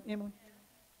have something, Emily?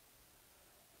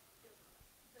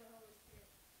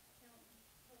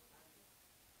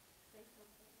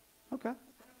 Okay.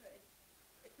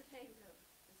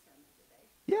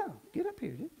 Yeah, get up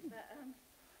here.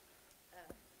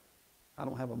 I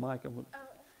don't have a mic.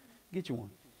 Get you one.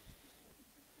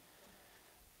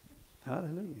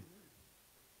 Hallelujah.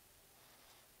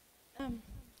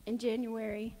 In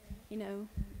January,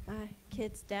 my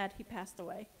kid's dad, he passed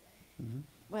away. Mm-hmm.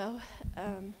 Well,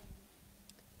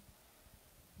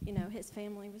 his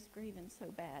family was grieving so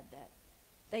bad that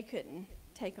they couldn't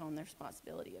take on the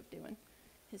responsibility of doing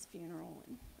his funeral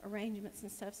and arrangements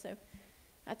and stuff. So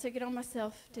I took it on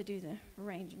myself to do the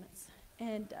arrangements.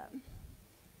 And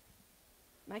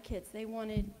my kids, they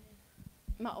wanted,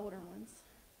 my older ones,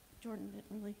 Jordan didn't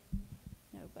really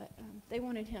know, but they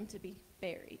wanted him to be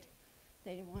buried.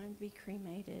 They didn't want him to be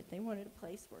cremated. They wanted a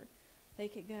place where they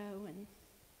could go and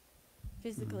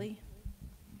physically,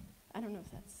 I don't know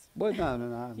if that's... Well,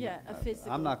 no. Yeah, a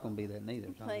physical... I'm not going to be that neither.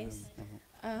 Place.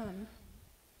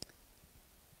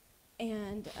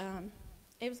 And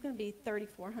it was going to be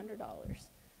 $3,400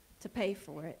 to pay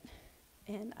for it.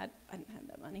 And I didn't have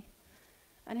that money.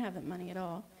 I didn't have that money at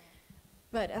all.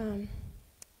 But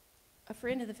a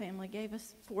friend of the family gave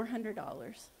us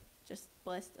 $400, just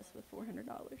blessed us with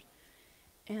 $400.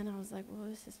 And I was like, well,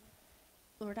 this is,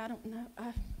 Lord, I don't know.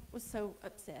 I was so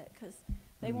upset because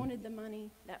they wanted the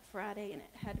money that Friday and it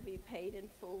had to be paid in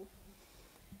full.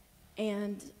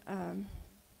 And I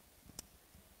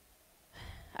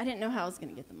didn't know how I was going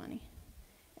to get the money.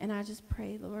 And I just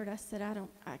prayed, Lord, I said, I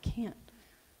can't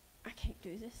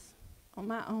do this on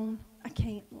my own. I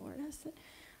can't, Lord. I said,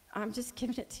 I'm just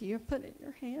giving it to you. Put it in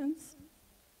your hands.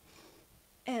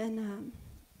 And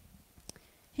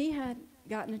he had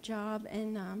gotten a job,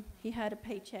 and he had a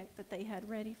paycheck that they had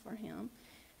ready for him,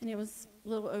 and it was a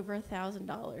little over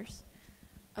 $1,000.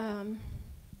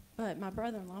 But my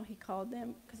brother-in-law, he called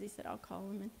them because he said, I'll call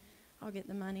them and I'll get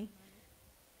the money.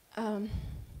 I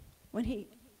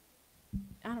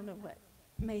don't know what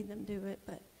made them do it,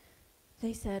 but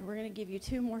they said, we're going to give you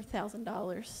 $2,000 more.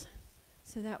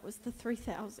 So that was the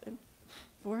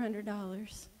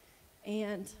 $3,400.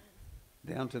 And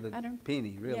down to the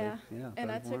penny, really. Yeah.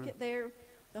 And I took it there,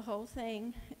 the whole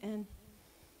thing, and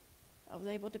I was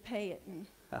able to pay it. And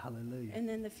hallelujah. And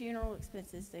then the funeral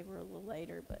expenses, they were a little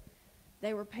later, but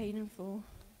they were paid in full,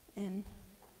 and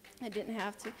I didn't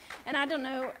have to. And I don't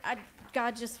know,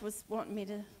 God just was wanting me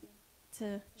to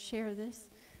share this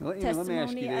testimony. Let me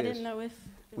ask you this. I didn't know if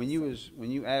when you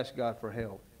asked God for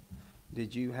help,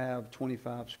 did you have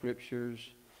 25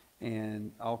 scriptures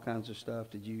and all kinds of stuff?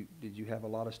 Did you have a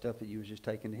lot of stuff that you was just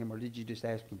taking to Him, or did you just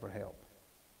ask Him for help?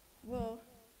 Well,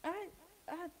 I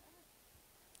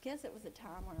guess it was a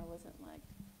time when I wasn't like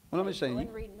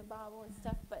reading the Bible and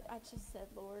stuff, but I just said,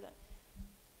 Lord,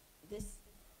 this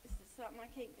is something I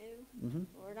can't do. Mm-hmm.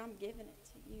 Lord, I'm giving it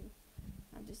to you.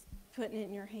 I'm just putting it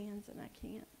in your hands, and I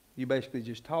can't. You basically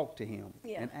just talked to Him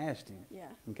and asked Him. Yeah.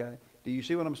 Okay? Do you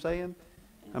see what I'm saying?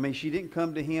 Yeah. I mean, she didn't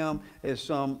come to Him as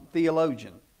some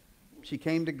theologian. She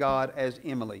came to God as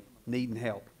Emily, needing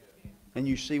help. and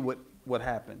you see what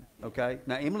happened, okay?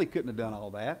 Now, Emily couldn't have done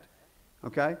all that,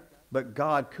 okay? But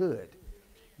God could.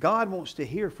 God wants to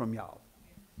hear from y'all.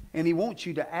 And He wants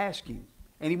you to ask Him.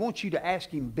 And He wants you to ask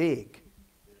Him big.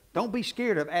 Don't be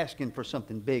scared of asking for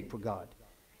something big for God.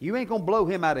 You ain't going to blow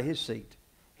Him out of His seat.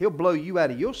 He'll blow you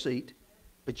out of your seat,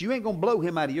 but you ain't going to blow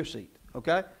Him out of your seat,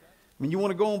 okay? I mean, you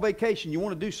want to go on vacation, you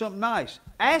want to do something nice.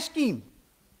 Ask Him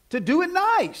to do it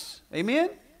nice. Amen?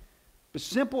 But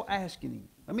simple asking Him.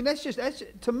 I mean, that's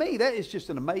to me, that is just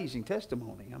an amazing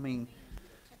testimony. I mean,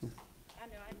 I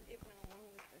know, it went along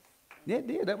with this. yeah, it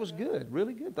did. That was good.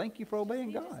 Really good. Thank you for obeying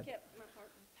He just God. kept my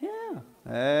heart.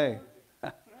 Yeah. Hey.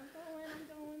 I'm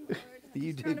going, Lord.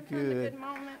 You Just trying did to find a good. good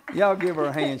moment. Y'all give her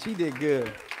a hand. She did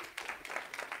good.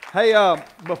 Hey,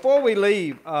 before we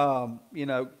leave,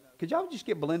 could y'all just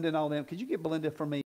get Belinda and all them? Could you get Belinda for me?